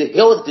when the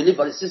health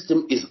delivery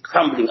system is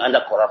crumbling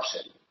under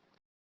corruption.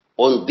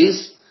 On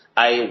this,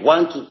 I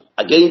want to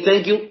again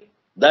thank you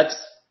that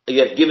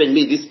you have given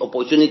me these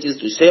opportunities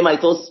to share my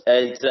thoughts,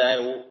 and I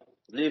will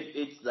leave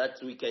it that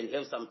we can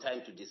have some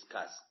time to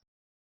discuss.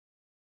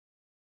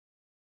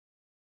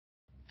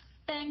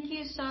 Thank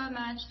you so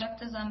much,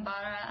 Dr.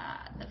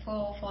 Zambara,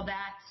 for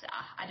that.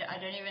 I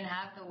don't even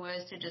have the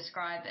words to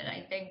describe it.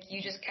 I think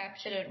you just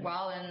captured it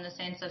well in the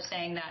sense of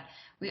saying that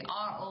we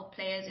are all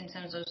players in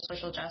terms of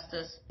social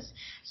justice.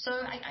 So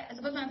I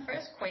suppose my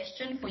first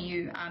question for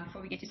you,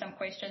 before we get to some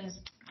questions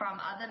from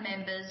other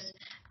members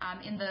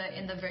in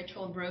the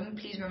virtual room,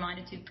 please remind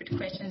you to put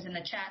questions in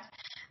the chat.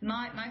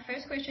 My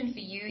first question for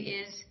you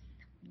is,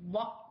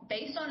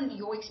 based on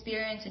your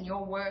experience and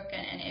your work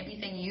and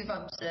everything you've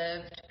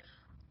observed,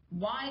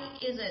 why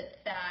is it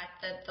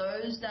that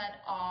those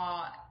that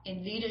are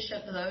in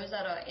leadership, those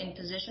that are in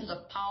positions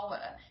of power,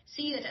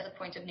 see it as a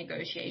point of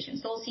negotiation,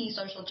 still see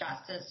social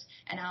justice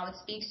and how it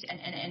speaks and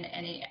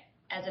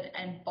as it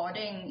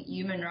embodying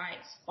human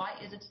rights? Why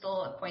is it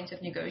still a point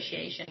of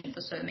negotiation for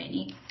so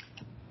many?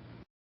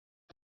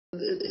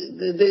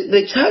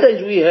 The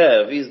challenge we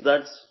have is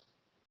that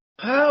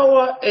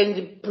power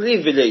and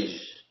privilege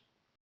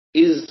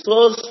is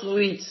so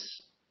sweet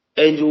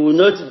and will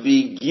not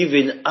be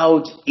given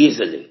out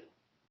easily.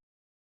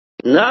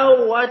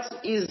 Now, what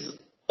is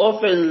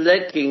often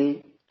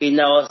lacking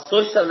in our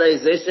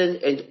socialization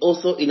and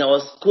also in our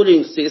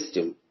schooling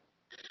system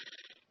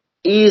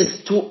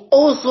is to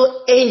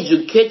also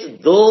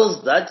educate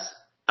those that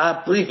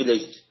are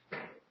privileged,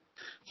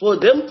 for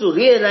them to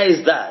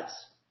realize that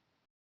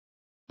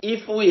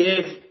if we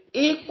have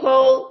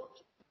equal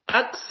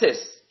access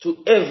to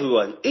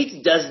everyone,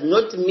 it does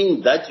not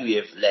mean that we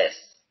have less.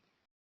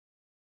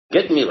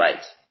 Get me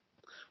right.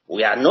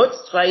 We are not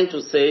trying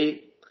to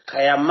say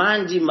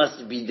Kayamandi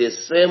must be the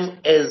same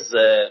as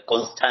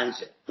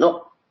Constantia.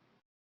 No.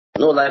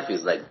 No life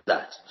is like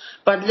that.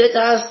 But let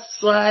us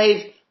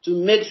strive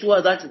to make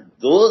sure that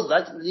those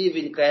that live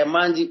in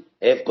Kayamandi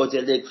have got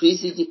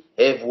electricity,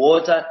 have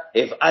water,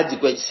 have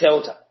adequate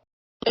shelter.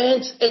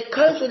 And a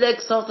country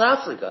like South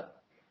Africa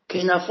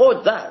can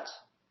afford that.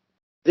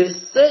 The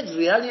sad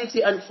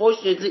reality,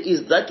 unfortunately,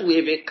 is that we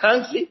have a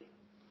country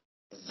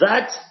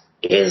that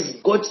has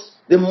got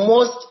the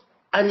most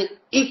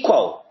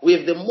unequal, we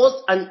have the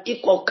most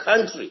unequal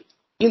country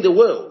in the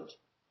world.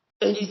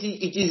 And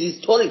it is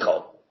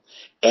historical.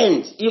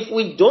 And if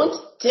we don't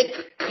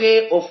take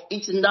care of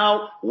it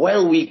now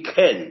while we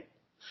can,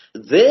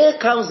 there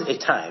comes a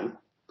time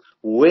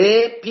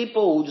where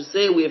people would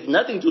say we have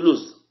nothing to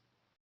lose.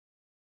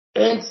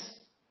 And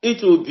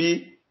it will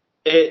be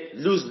a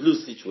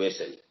lose-lose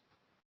situation.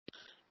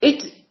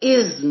 It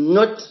is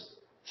not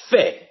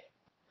fair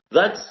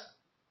that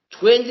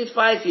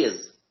 26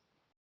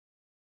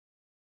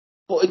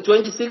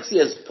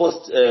 years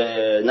post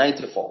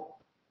 94,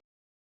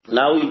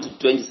 now into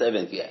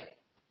 27th year,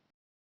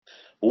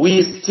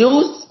 we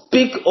still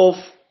speak of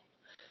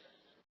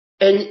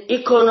an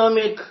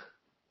economic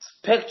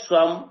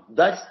spectrum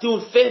that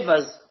still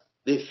favors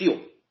the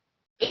few.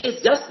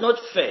 It's just not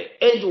fair.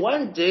 And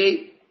one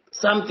day,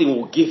 something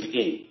will give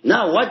in.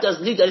 Now, what does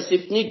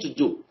leadership need to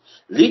do?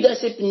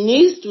 Leadership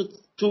needs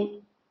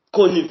to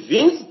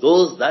convince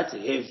those that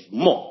have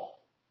more.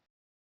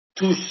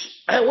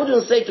 I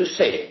wouldn't say to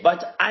share,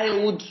 but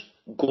I would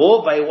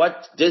go by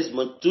what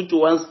Desmond Tutu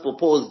once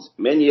proposed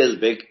many years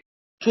back,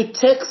 to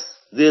tax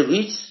the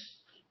rich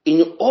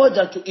in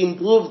order to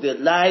improve the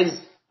lives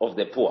of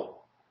the poor.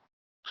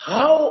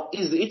 How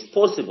is it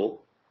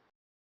possible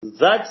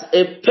that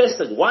a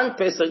person, one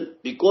person,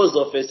 because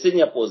of a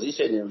senior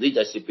position in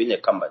leadership in a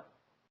company,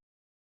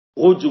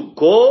 would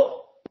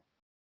go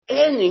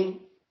earning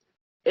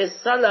a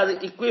salary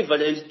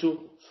equivalent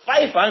to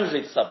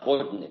 500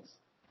 subordinates,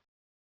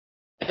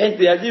 and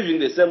they are living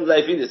the same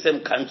life in the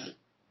same country?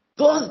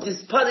 Those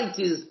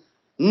disparities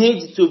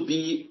need to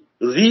be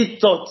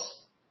rethought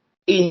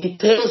in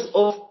terms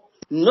of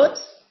not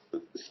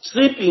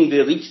stripping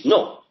the rich.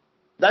 No,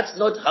 that's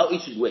not how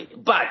it should work.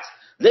 But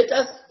let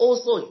us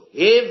also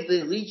have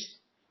the rich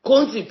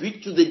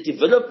contribute to the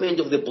development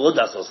of the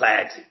broader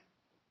society.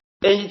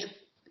 And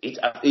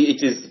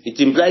it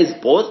implies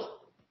both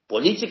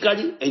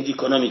politically and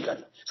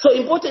economically. So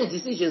important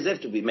decisions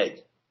have to be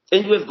made.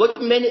 And we've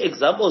got many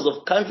examples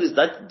of countries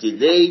that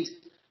delayed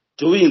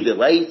doing the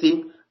right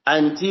thing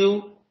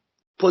until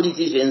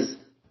politicians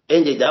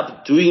ended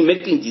up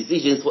making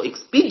decisions for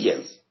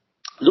expedience.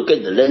 Look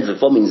at the land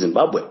reform in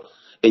Zimbabwe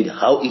and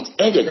how it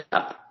ended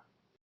up.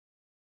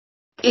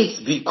 It's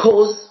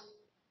because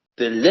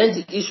the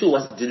land issue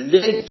was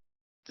delayed.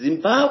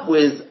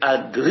 Zimbabweans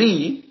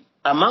agree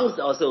amongst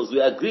ourselves,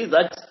 we agree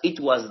that it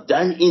was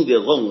done in the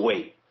wrong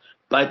way.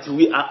 But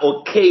we are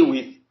okay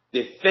with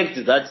the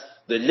fact that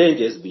the land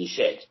has been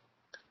shared.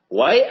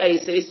 Why I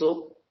say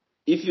so?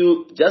 If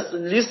you just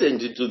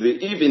listened to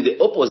even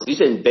the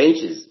opposition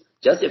benches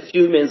just a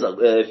few months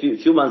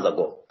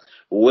ago,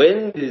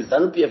 when the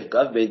ZANU-PF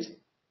government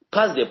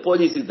passed a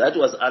policy that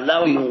was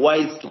allowing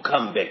whites to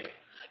come back,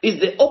 it's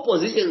the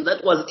opposition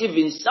that was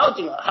even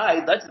shouting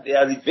high that they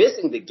are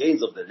reversing the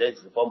gains of the land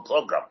reform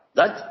program.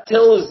 That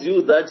tells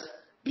you that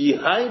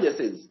behind the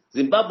scenes,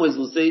 Zimbabweans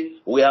will say,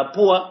 we are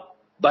poor,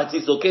 but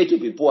it's okay to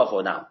be poor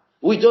for now.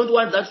 We don't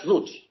want that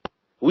route.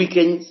 We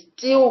can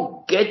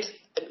still get...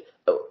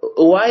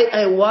 Why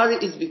I worry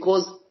is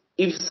because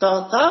if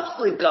South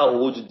Africa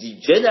would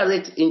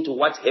degenerate into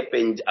what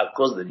happened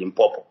across the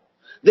Limpopo,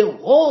 the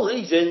whole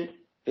region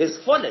has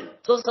fallen.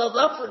 So South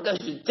Africa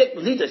should take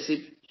leadership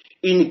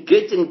in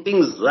getting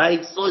things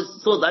right so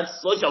that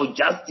social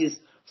justice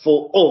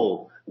for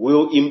all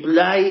will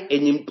imply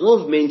an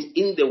improvement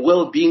in the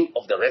well-being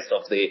of the rest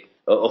of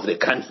the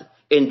country.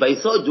 And by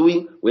so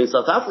doing, when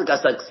South Africa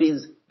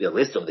succeeds, the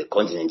rest of the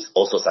continent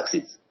also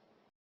succeeds.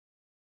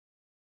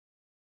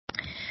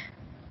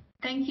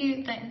 Thank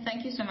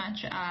you so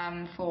much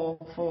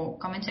for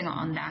commenting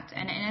on that.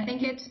 And I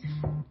think it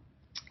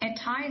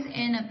ties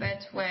in a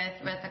bit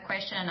with a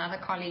question another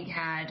colleague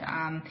had,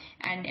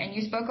 and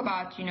you spoke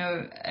about,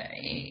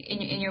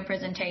 in your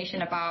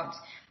presentation about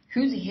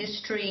whose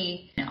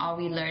history are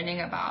we learning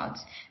about,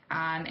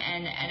 and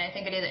I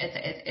think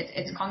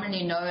it's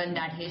commonly known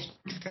that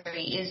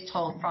history is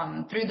told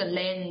through the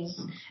lens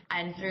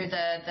and through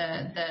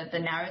the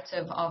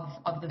narrative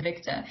of the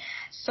victor.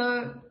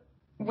 So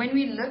when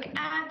we look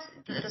at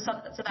the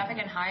South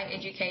African higher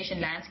education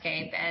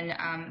landscape,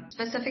 and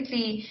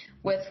specifically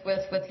with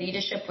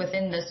leadership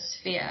within this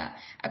sphere,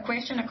 a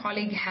question a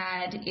colleague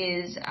had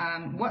is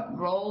what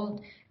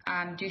role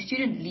do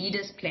student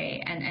leaders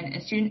play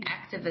and student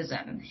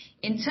activism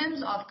in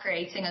terms of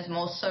creating a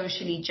more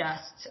socially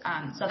just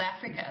South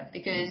Africa?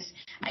 Because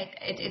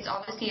it's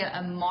obviously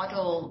a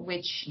model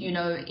which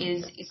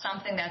is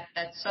something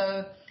that's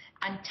so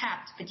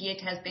untapped, but yet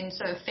has been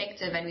so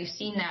effective, and we've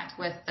seen that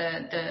with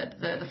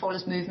the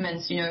fallist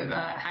movements,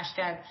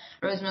 hashtag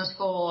Rose Must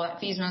Fall,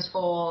 Fees Must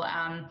Fall,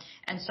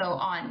 and so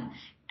on.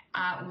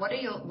 What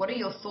are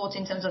your thoughts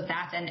in terms of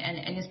that,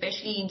 and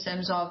especially in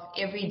terms of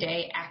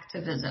everyday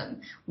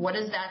activism? What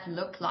does that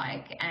look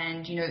like?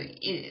 And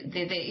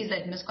there is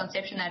that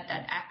misconception that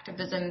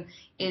activism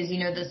is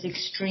this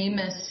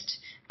extremist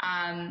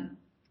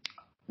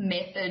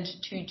method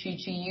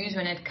to use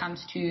when it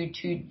comes to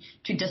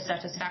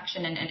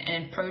dissatisfaction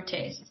and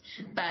protest.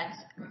 But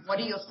what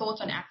are your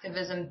thoughts on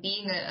activism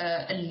being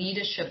a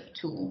leadership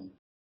tool?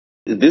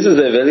 This is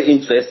a very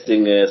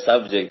interesting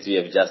subject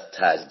you have just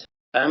touched.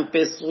 I'm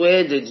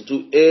persuaded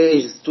to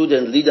urge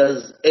student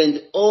leaders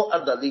and all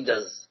other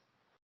leaders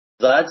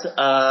that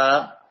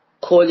are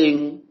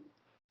calling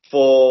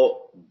for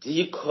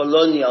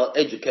decolonial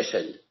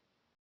education,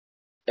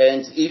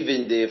 and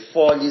even the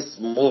Fordist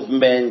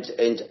movement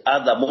and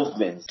other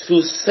movements,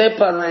 to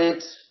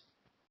separate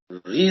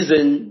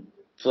reason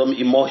from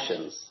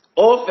emotions.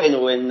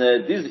 Often when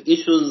these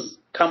issues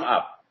come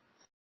up,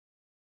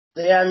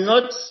 they are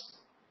not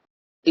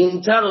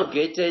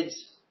interrogated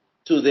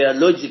to their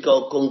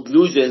logical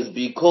conclusions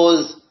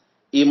because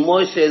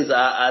emotions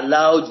are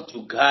allowed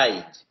to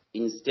guide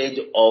instead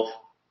of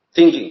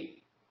thinking.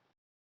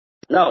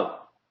 Now,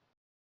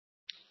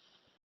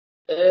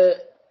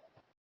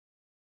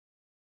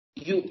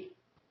 you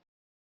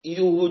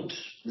would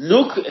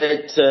look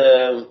at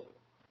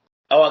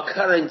our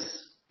current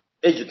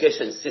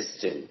education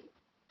system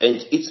and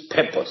its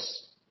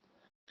purpose.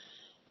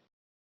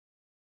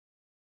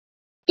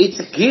 It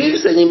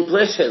gives an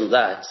impression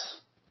that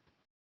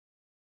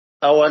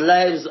our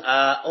lives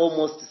are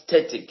almost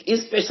static,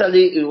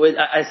 especially when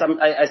I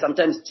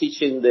sometimes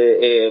teach in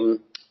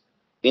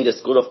the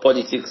School of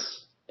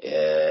Politics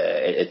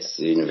at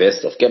the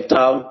University of Cape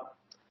Town.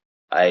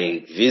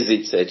 I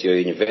visit at your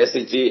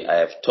university. I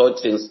have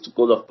taught in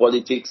School of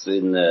Politics at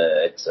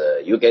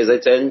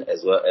UKZN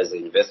as well as the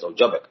University of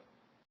Joburg.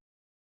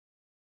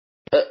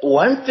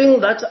 One thing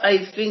that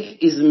I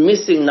think is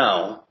missing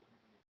now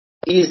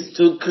is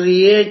to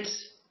create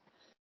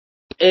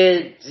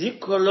a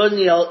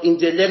decolonial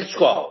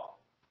intellectual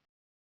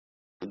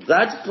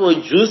that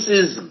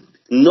produces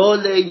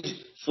knowledge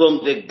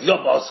from the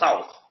global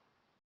south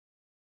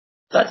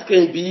that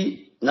can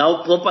be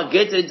now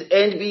propagated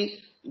and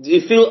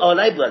fill our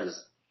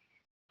libraries.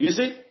 You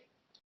see,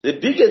 the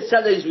biggest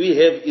challenge we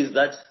have is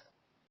that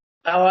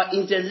our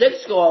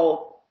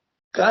intellectual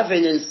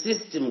governance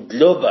system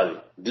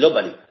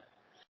globally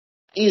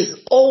is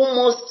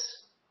almost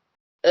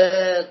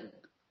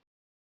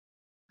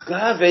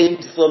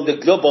governed from the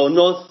global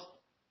north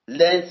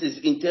lenses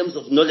in terms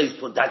of knowledge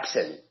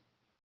production.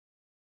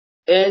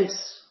 And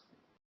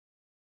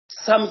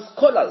some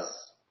scholars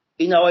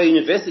in our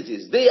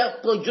universities, they are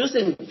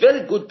producing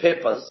very good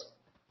papers,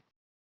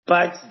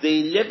 but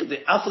they lack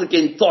the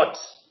African thought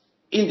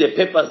in the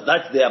papers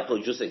that they are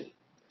producing,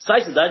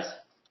 such that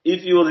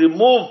if you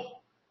remove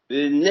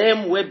the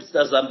name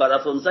Webster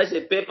Zambara from such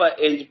a paper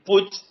and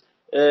put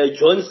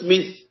John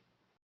Smith,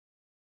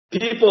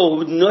 people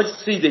would not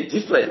see the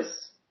difference.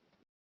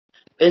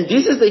 And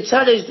this is a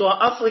challenge to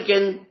our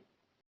African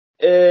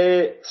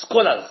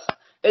scholars.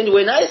 And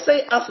when I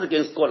say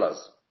African scholars,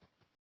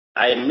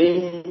 I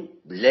mean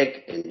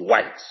black and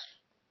white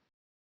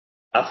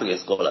African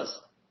scholars,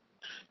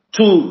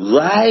 to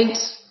write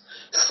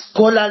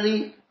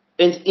scholarly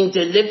and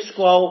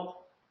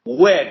intellectual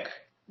work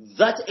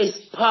that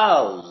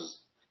espouse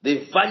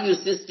the value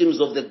systems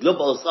of the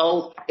global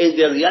south and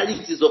the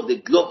realities of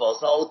the global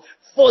south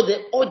for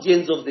the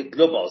audience of the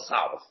global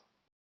south.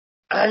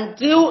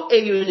 Until a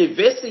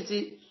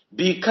university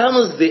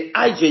becomes the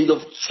agent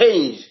of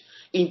change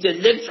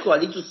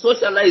intellectually to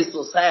socialize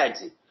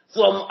society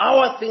from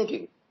our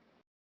thinking,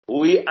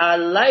 we are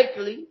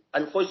likely,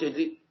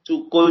 unfortunately,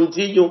 to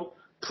continue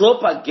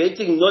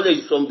propagating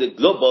knowledge from the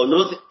global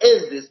north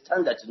as the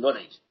standard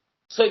knowledge.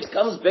 So it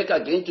comes back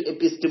again to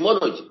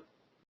epistemology.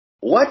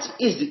 What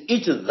is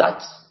it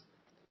that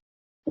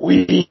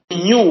we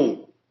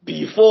knew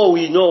before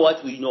we know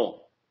what we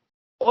know?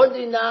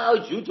 Only now,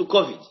 due to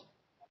COVID,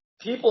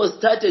 people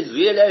started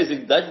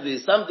realizing that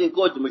there's something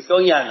called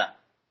Mshonyana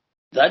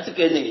that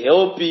can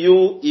help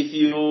you. If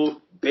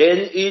you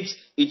burn it,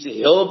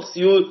 it helps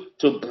you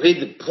to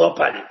breathe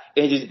properly.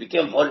 And it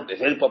became very,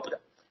 very popular.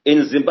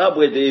 In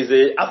Zimbabwe, there is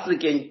an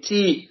African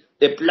tea,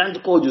 a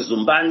plant called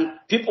Zumbani.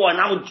 People are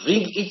now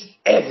drinking it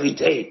every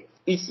day.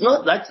 It's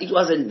not that it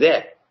wasn't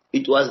there.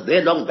 It was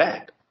there long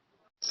back.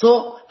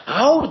 So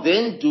how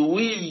then do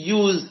we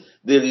use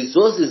the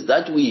resources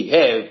that we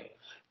have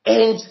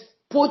and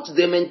put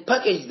them and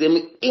package them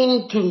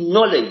into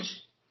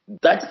knowledge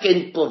that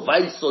can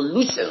provide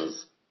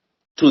solutions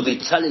to the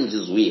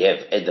challenges we have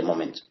at the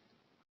moment?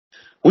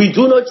 We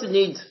do not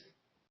need,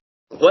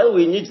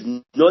 we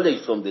need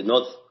knowledge from the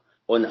north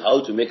on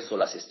how to make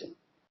solar system.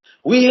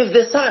 We have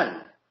the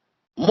sun,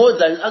 more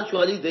than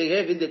actually they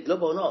have in the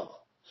global north.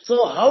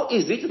 So how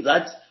is it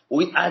that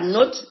we are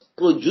not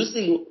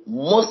producing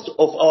most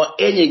of our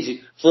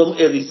energy from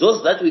a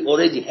resource that we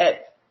already have?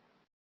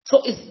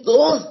 So it's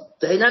those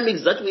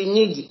dynamics that we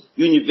need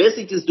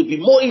universities to be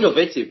more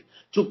innovative,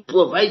 to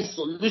provide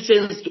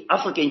solutions to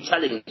African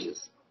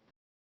challenges.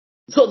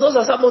 So those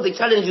are some of the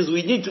challenges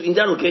we need to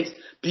interrogate,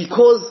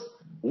 because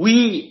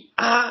we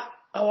are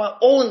our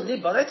own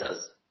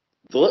liberators,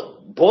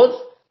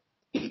 both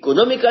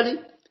economically,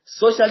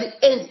 socially,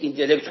 and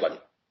intellectually.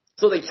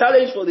 So the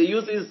challenge for the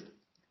youth is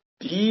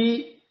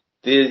be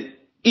the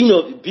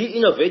be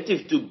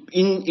innovative to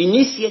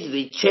initiate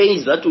the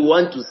change that we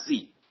want to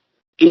see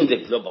in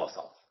the global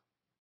south.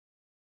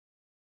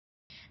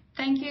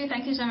 Thank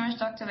you so much,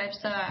 Dr.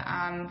 Webster,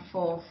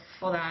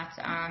 for that.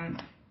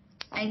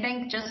 I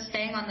think just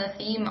staying on the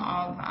theme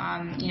of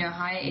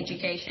higher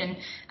education,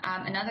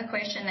 another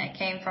question that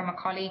came from a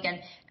colleague, and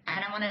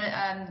I want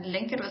to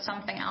link it with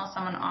something else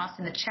someone asked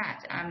in the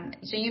chat.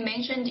 So you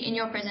mentioned in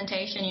your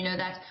presentation,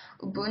 that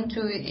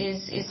Ubuntu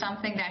is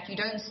something that you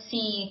don't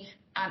see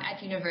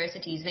at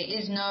universities. There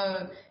is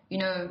no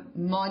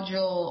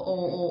module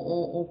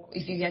or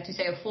if you had to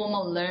say a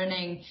formal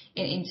learning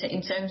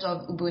in terms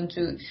of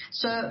Ubuntu.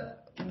 So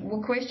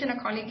the question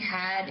a colleague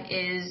had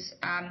is,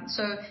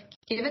 so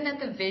given that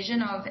the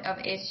vision of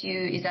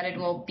SU is that it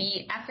will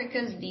be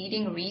Africa's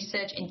leading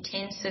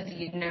research-intensive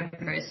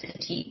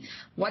university,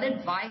 what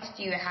advice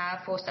do you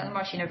have for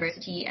Stellenbosch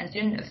University and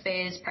student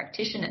affairs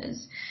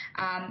practitioners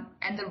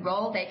and the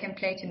role they can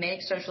play to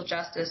make social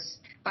justice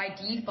by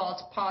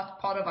default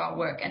part of our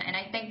work? And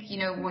I think,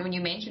 when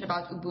you mentioned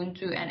about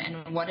Ubuntu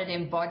and what it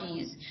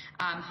embodies,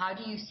 how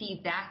do you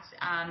see that,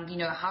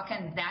 how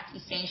can that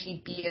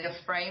essentially be a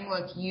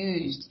framework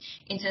used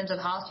in terms of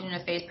how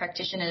student affairs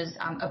practitioners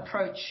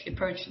approach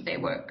their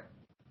work?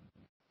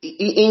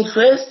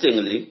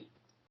 Interestingly,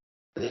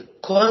 the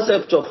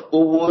concept of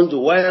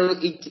Ubuntu, while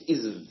it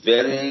is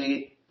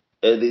very,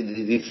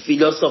 the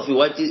philosophy,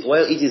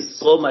 while it is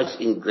so much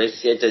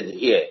ingratiated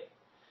here,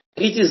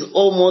 it is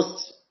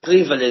almost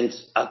prevalent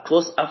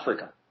across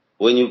Africa.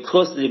 When you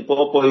cross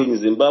Limpopo in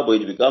Zimbabwe,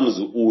 it becomes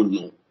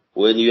UNU.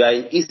 When you are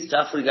in East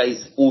Africa,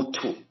 it's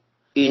UTU.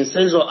 In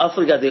Central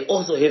Africa, they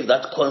also have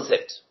that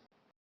concept.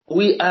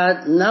 We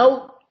are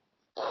now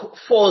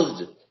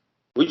forced,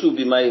 which will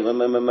be my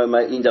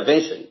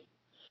intervention,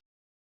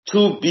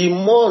 to be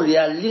more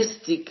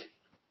realistic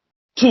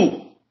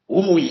to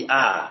who we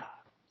are.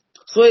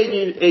 So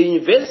a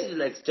university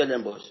like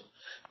Stellenbosch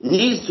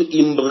needs to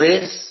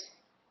embrace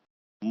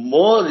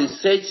more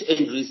research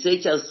and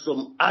researchers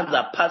from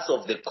other parts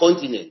of the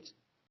continent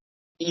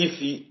if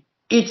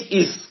it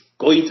is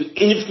going to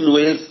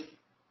influence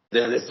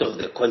the rest of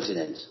the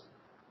continent.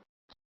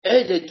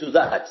 Added to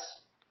that,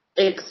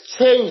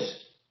 exchange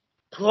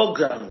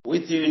program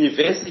with the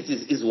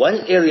universities is one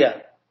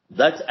area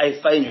that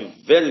I find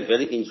very,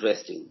 very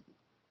interesting.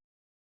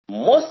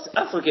 Most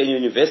African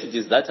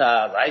universities that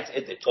are right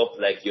at the top,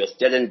 like your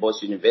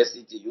Stellenbosch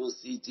University,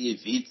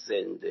 UCT, WITS,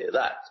 and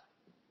that,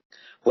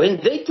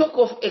 when they talk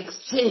of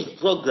exchange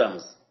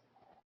programs,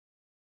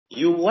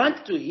 you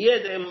want to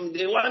hear them,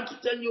 they want to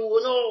tell you,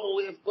 no,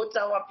 we've got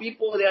our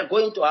people, they are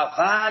going to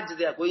Harvard,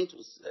 they are going to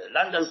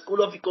London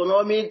School of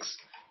Economics,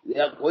 they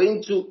are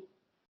going to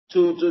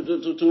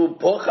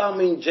Bochum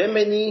in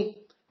Germany,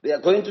 they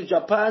are going to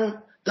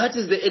Japan. That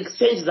is the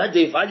exchange that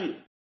they value.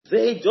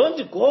 They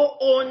don't go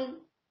on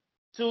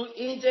to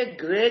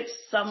integrate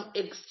some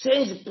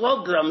exchange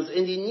programs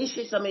and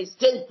initiate some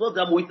exchange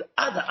program with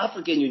other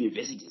African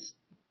universities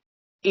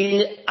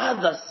in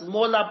other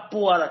smaller,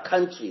 poorer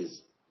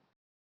countries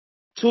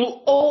to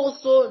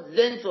also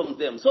learn from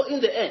them. So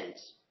in the end,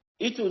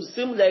 it would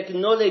seem like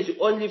knowledge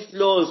only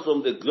flows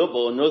from the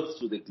global north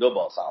to the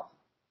global south.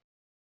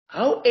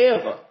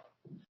 However,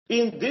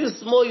 in these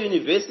small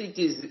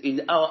universities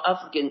in our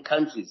African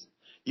countries,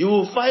 you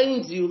will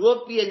find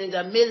European and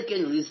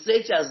American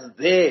researchers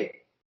there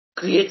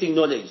creating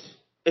knowledge,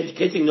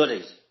 educating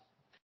knowledge.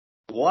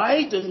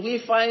 Why don't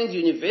we find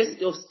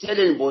University of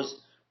Stellenbosch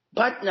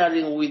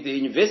partnering with the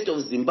University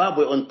of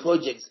Zimbabwe on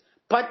projects,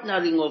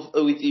 partnering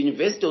with the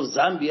University of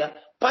Zambia,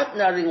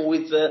 partnering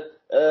with the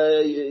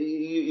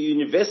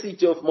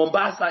University of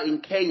Mombasa in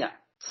Kenya,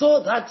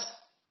 so that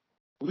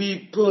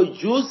we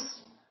produce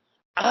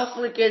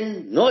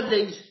African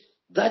knowledge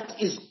that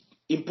is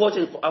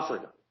important for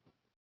Africa.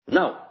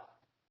 Now,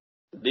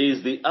 there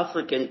is the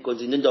African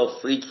Continental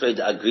Free Trade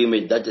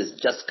Agreement that is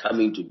just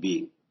coming to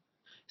being.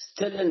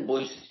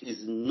 Stellenbosch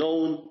is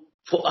known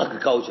for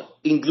agriculture,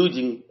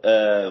 including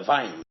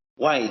vine.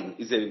 Wine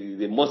is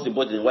the most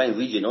important wine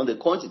region on the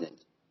continent.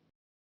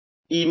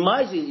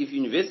 Imagine if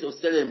University of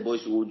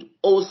Stellenbosch would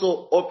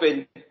also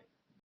open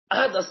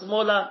other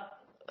smaller,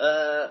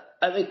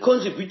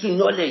 contribute to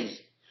knowledge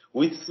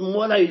with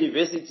smaller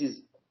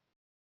universities,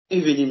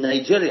 even in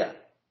Nigeria.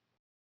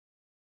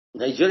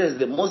 Nigeria is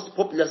the most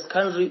populous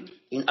country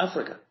in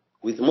Africa,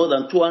 with more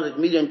than 200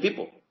 million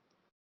people,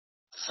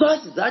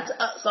 such that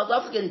South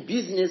African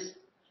business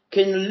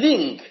can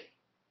link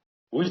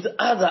with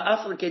other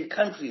African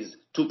countries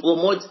to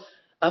promote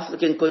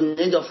African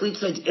Continental Free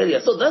Trade Area.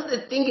 So that's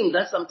the thinking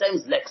that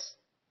sometimes lacks,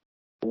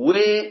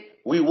 where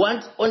we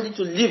want only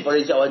to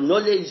leverage our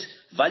knowledge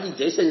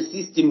validation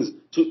systems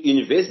to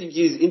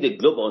universities in the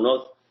global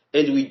north,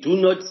 and we do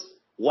not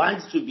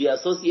want to be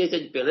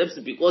associated, perhaps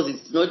because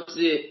it's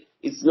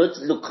not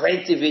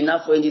lucrative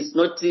enough and it's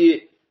not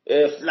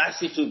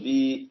flashy to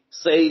be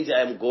said,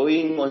 I'm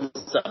going on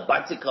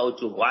sabbatical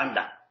to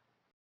Rwanda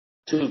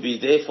to be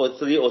there for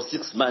 3 or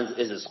 6 months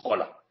as a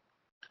scholar.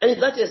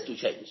 And that has to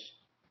change.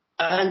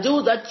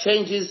 Until that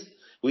changes,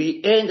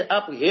 we end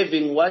up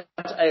having what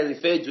I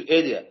referred to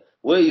earlier,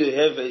 where you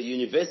have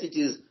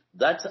universities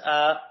that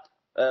are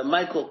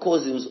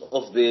microcosms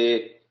of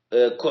the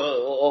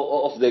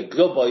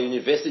global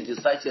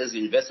universities, such as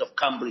University of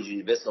Cambridge,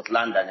 University of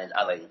London, and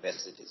other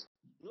universities.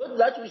 Not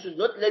that we should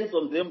not learn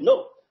from them.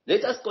 No,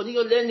 let us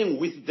continue learning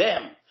with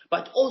them,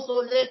 but also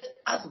let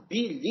us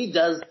be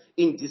leaders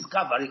in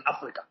discovering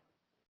Africa.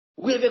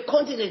 We have a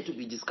continent to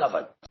be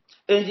discovered.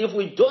 And if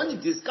we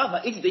don't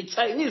discover it, the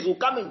Chinese will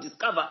come and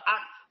discover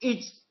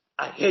it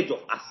ahead of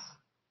us.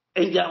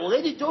 And they are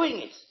already doing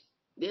it.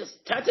 They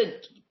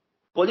started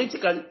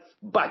politically,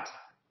 but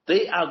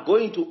they are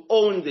going to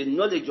own the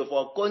knowledge of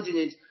our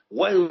continent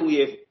while we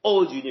have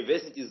old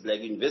universities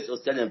like University of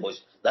Stellenbosch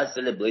that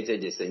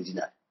celebrated the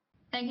centenary.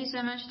 Thank you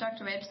so much,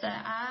 Dr. Webster.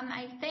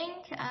 I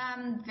think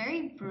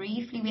very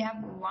briefly we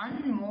have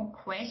one more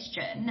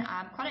question,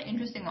 quite an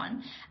interesting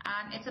one.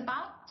 It's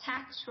about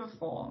tax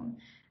reform.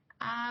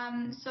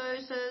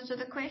 So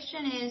the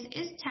question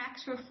is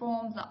tax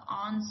reform the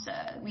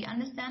answer? We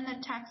understand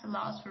that tax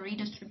allows for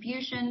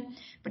redistribution,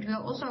 but we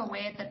are also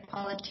aware that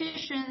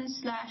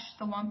politicians /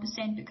 the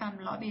 1% become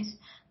lobbyists,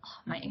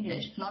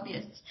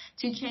 lobbyists,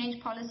 to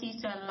change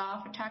policies to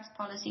allow for tax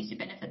policies to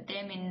benefit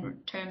them in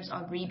terms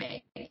of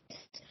rebates.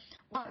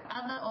 What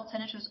other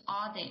alternatives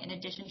are there in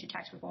addition to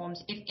tax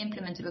reforms if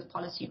implemented with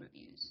policy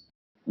reviews?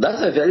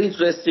 That's a very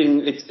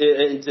interesting,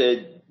 it's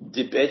a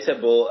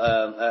debatable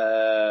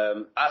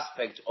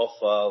aspect of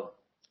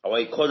our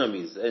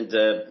economies. And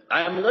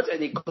I am not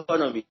an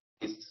economist,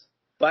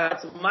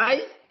 but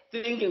my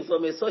thinking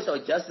from a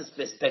social justice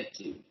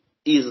perspective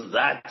is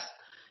that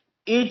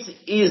it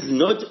is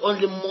not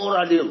only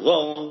morally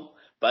wrong,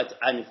 but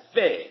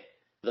unfair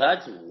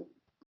that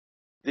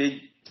the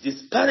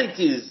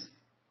disparities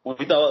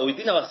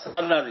within our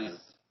salaries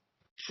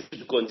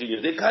should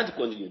continue. They can't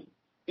continue.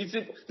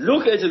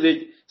 Look at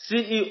the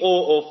CEO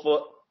of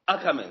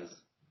Ackermans.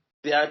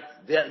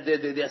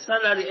 Their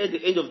salary at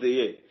the end of the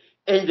year,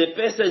 and the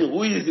person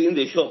who is in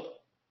the shop.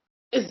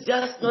 It's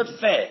just not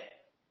fair.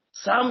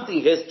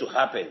 Something has to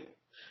happen.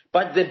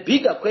 But the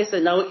bigger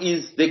question now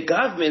is the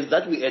governments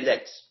that we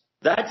elect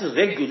that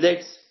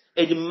regulate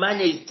and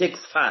manage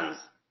tax funds,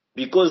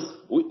 because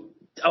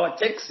our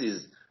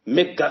taxes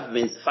make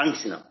governments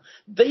functional.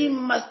 They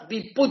must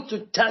be put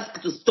to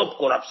task to stop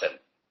corruption.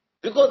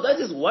 Because that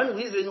is one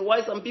reason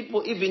why some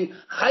people even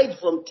hide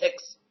from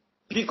tax.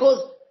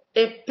 Because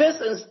a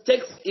person's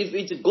tax, if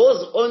it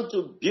goes on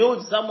to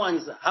build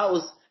someone's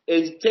house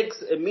and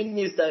takes a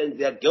minister and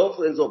their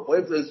girlfriends or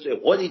boyfriends to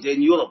a holiday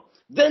in Europe,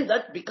 then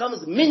that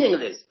becomes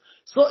meaningless.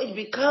 So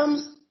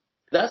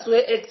that's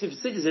where active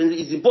citizenship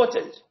is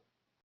important.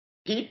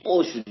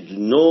 People should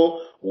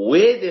know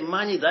where the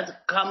money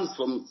that comes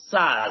from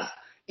SARS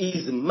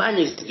is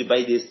managed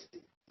by the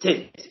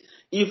state.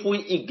 If we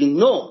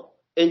ignore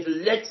and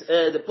let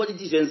the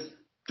politicians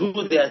do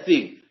their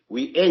thing,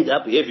 we end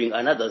up having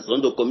another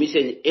Zondo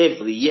commission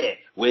every year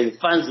when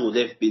funds would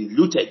have been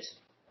looted.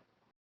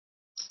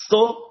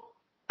 So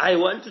I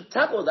want to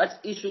tackle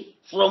that issue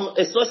from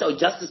a social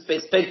justice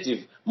perspective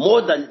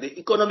more than the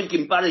economic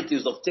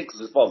imperatives of tax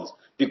reforms,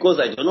 because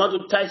I don't want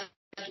to touch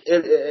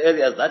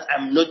areas that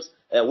I'm not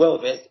well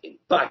versed in.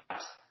 But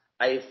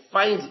I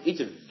find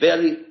it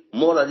very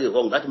morally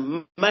wrong that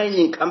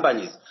mining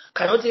companies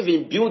cannot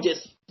even build a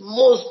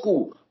small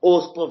school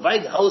or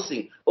provide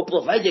housing or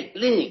provide a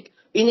clinic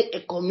in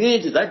a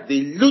community that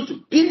they loot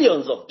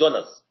billions of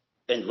dollars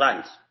and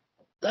rand.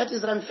 That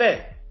is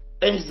unfair.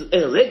 And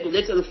a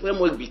regulatory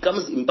framework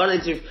becomes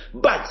imperative.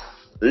 But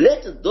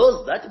let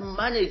those that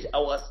manage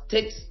our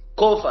state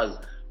coffers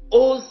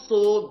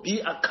also be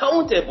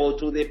accountable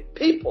to the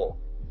people,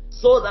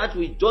 so that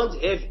we don't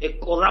have a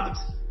corrupt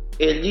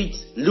elite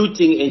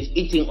looting and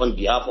eating on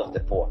behalf of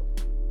the poor.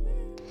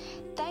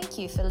 Thank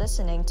you for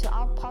listening to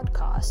our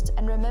podcast,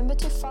 and remember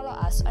to follow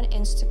us on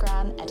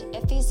Instagram at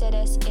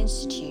FEZS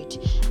Institute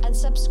and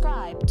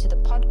subscribe to the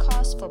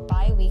podcast for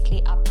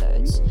bi-weekly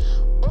uploads.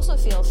 Also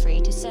feel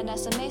free to send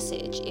us a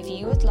message if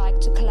you would like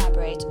to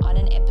collaborate on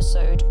an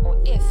episode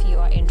or if you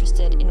are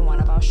interested in one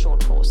of our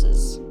short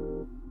courses.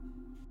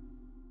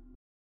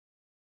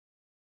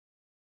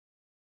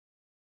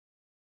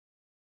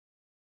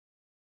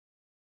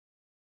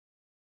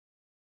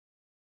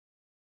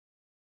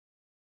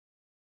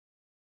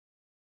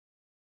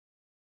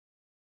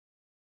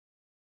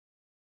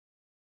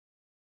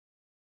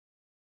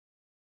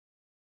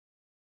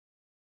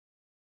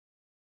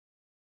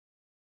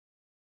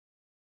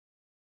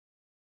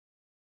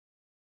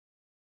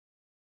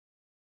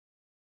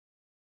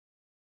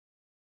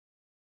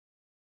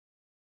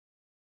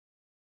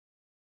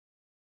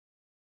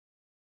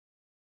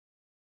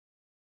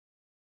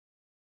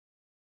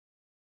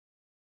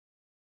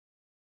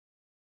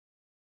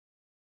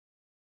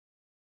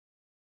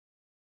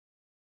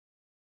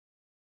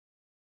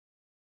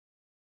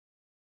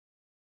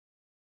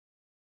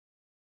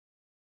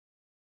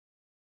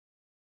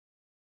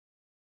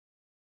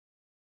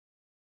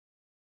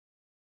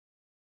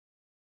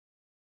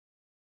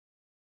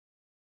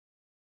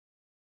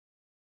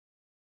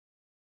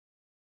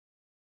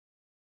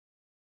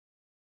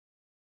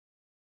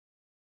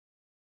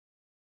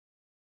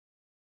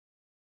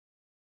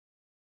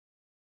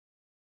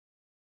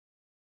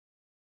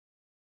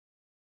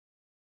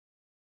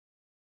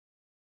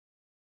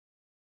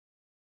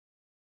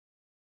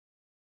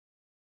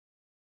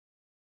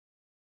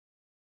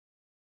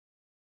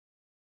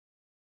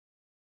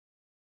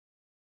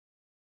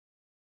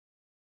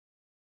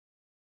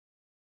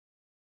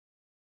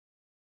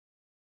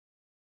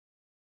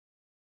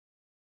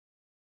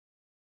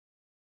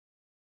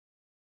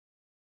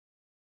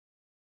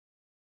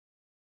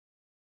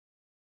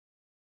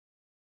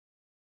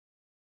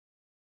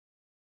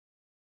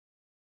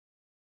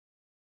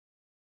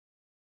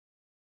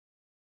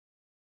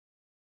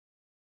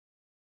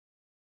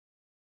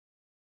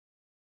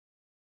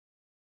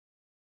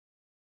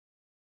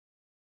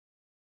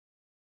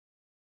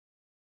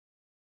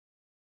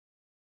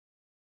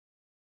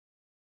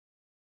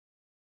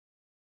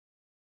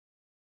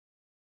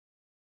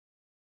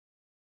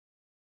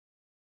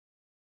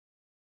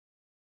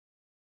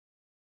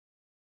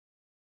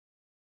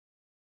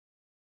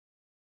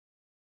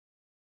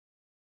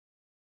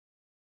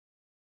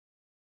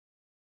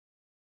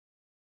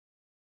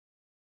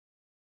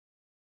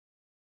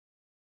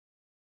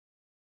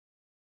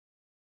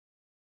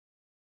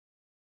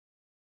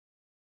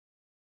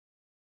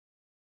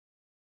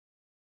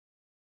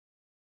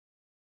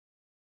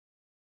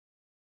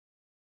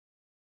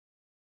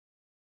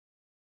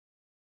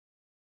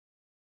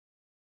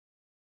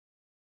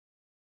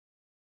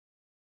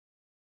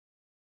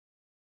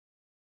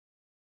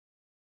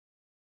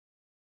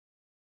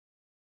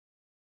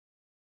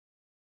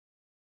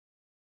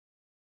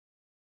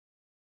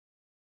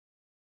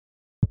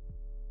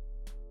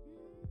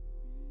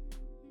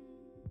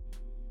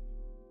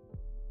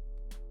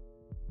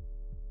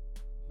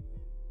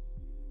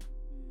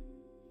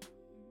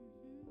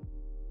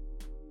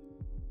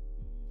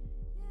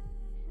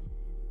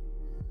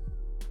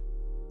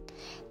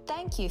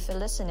 Thank you for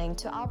listening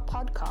to our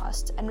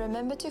podcast, and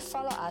remember to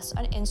follow us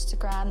on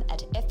Instagram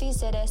at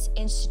FEZS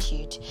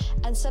Institute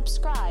and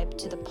subscribe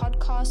to the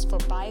podcast for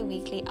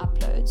bi-weekly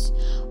uploads.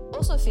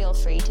 Also feel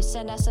free to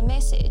send us a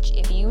message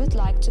if you would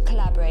like to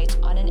collaborate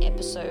on an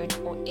episode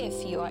or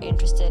if you are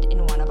interested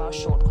in one of our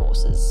short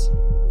courses.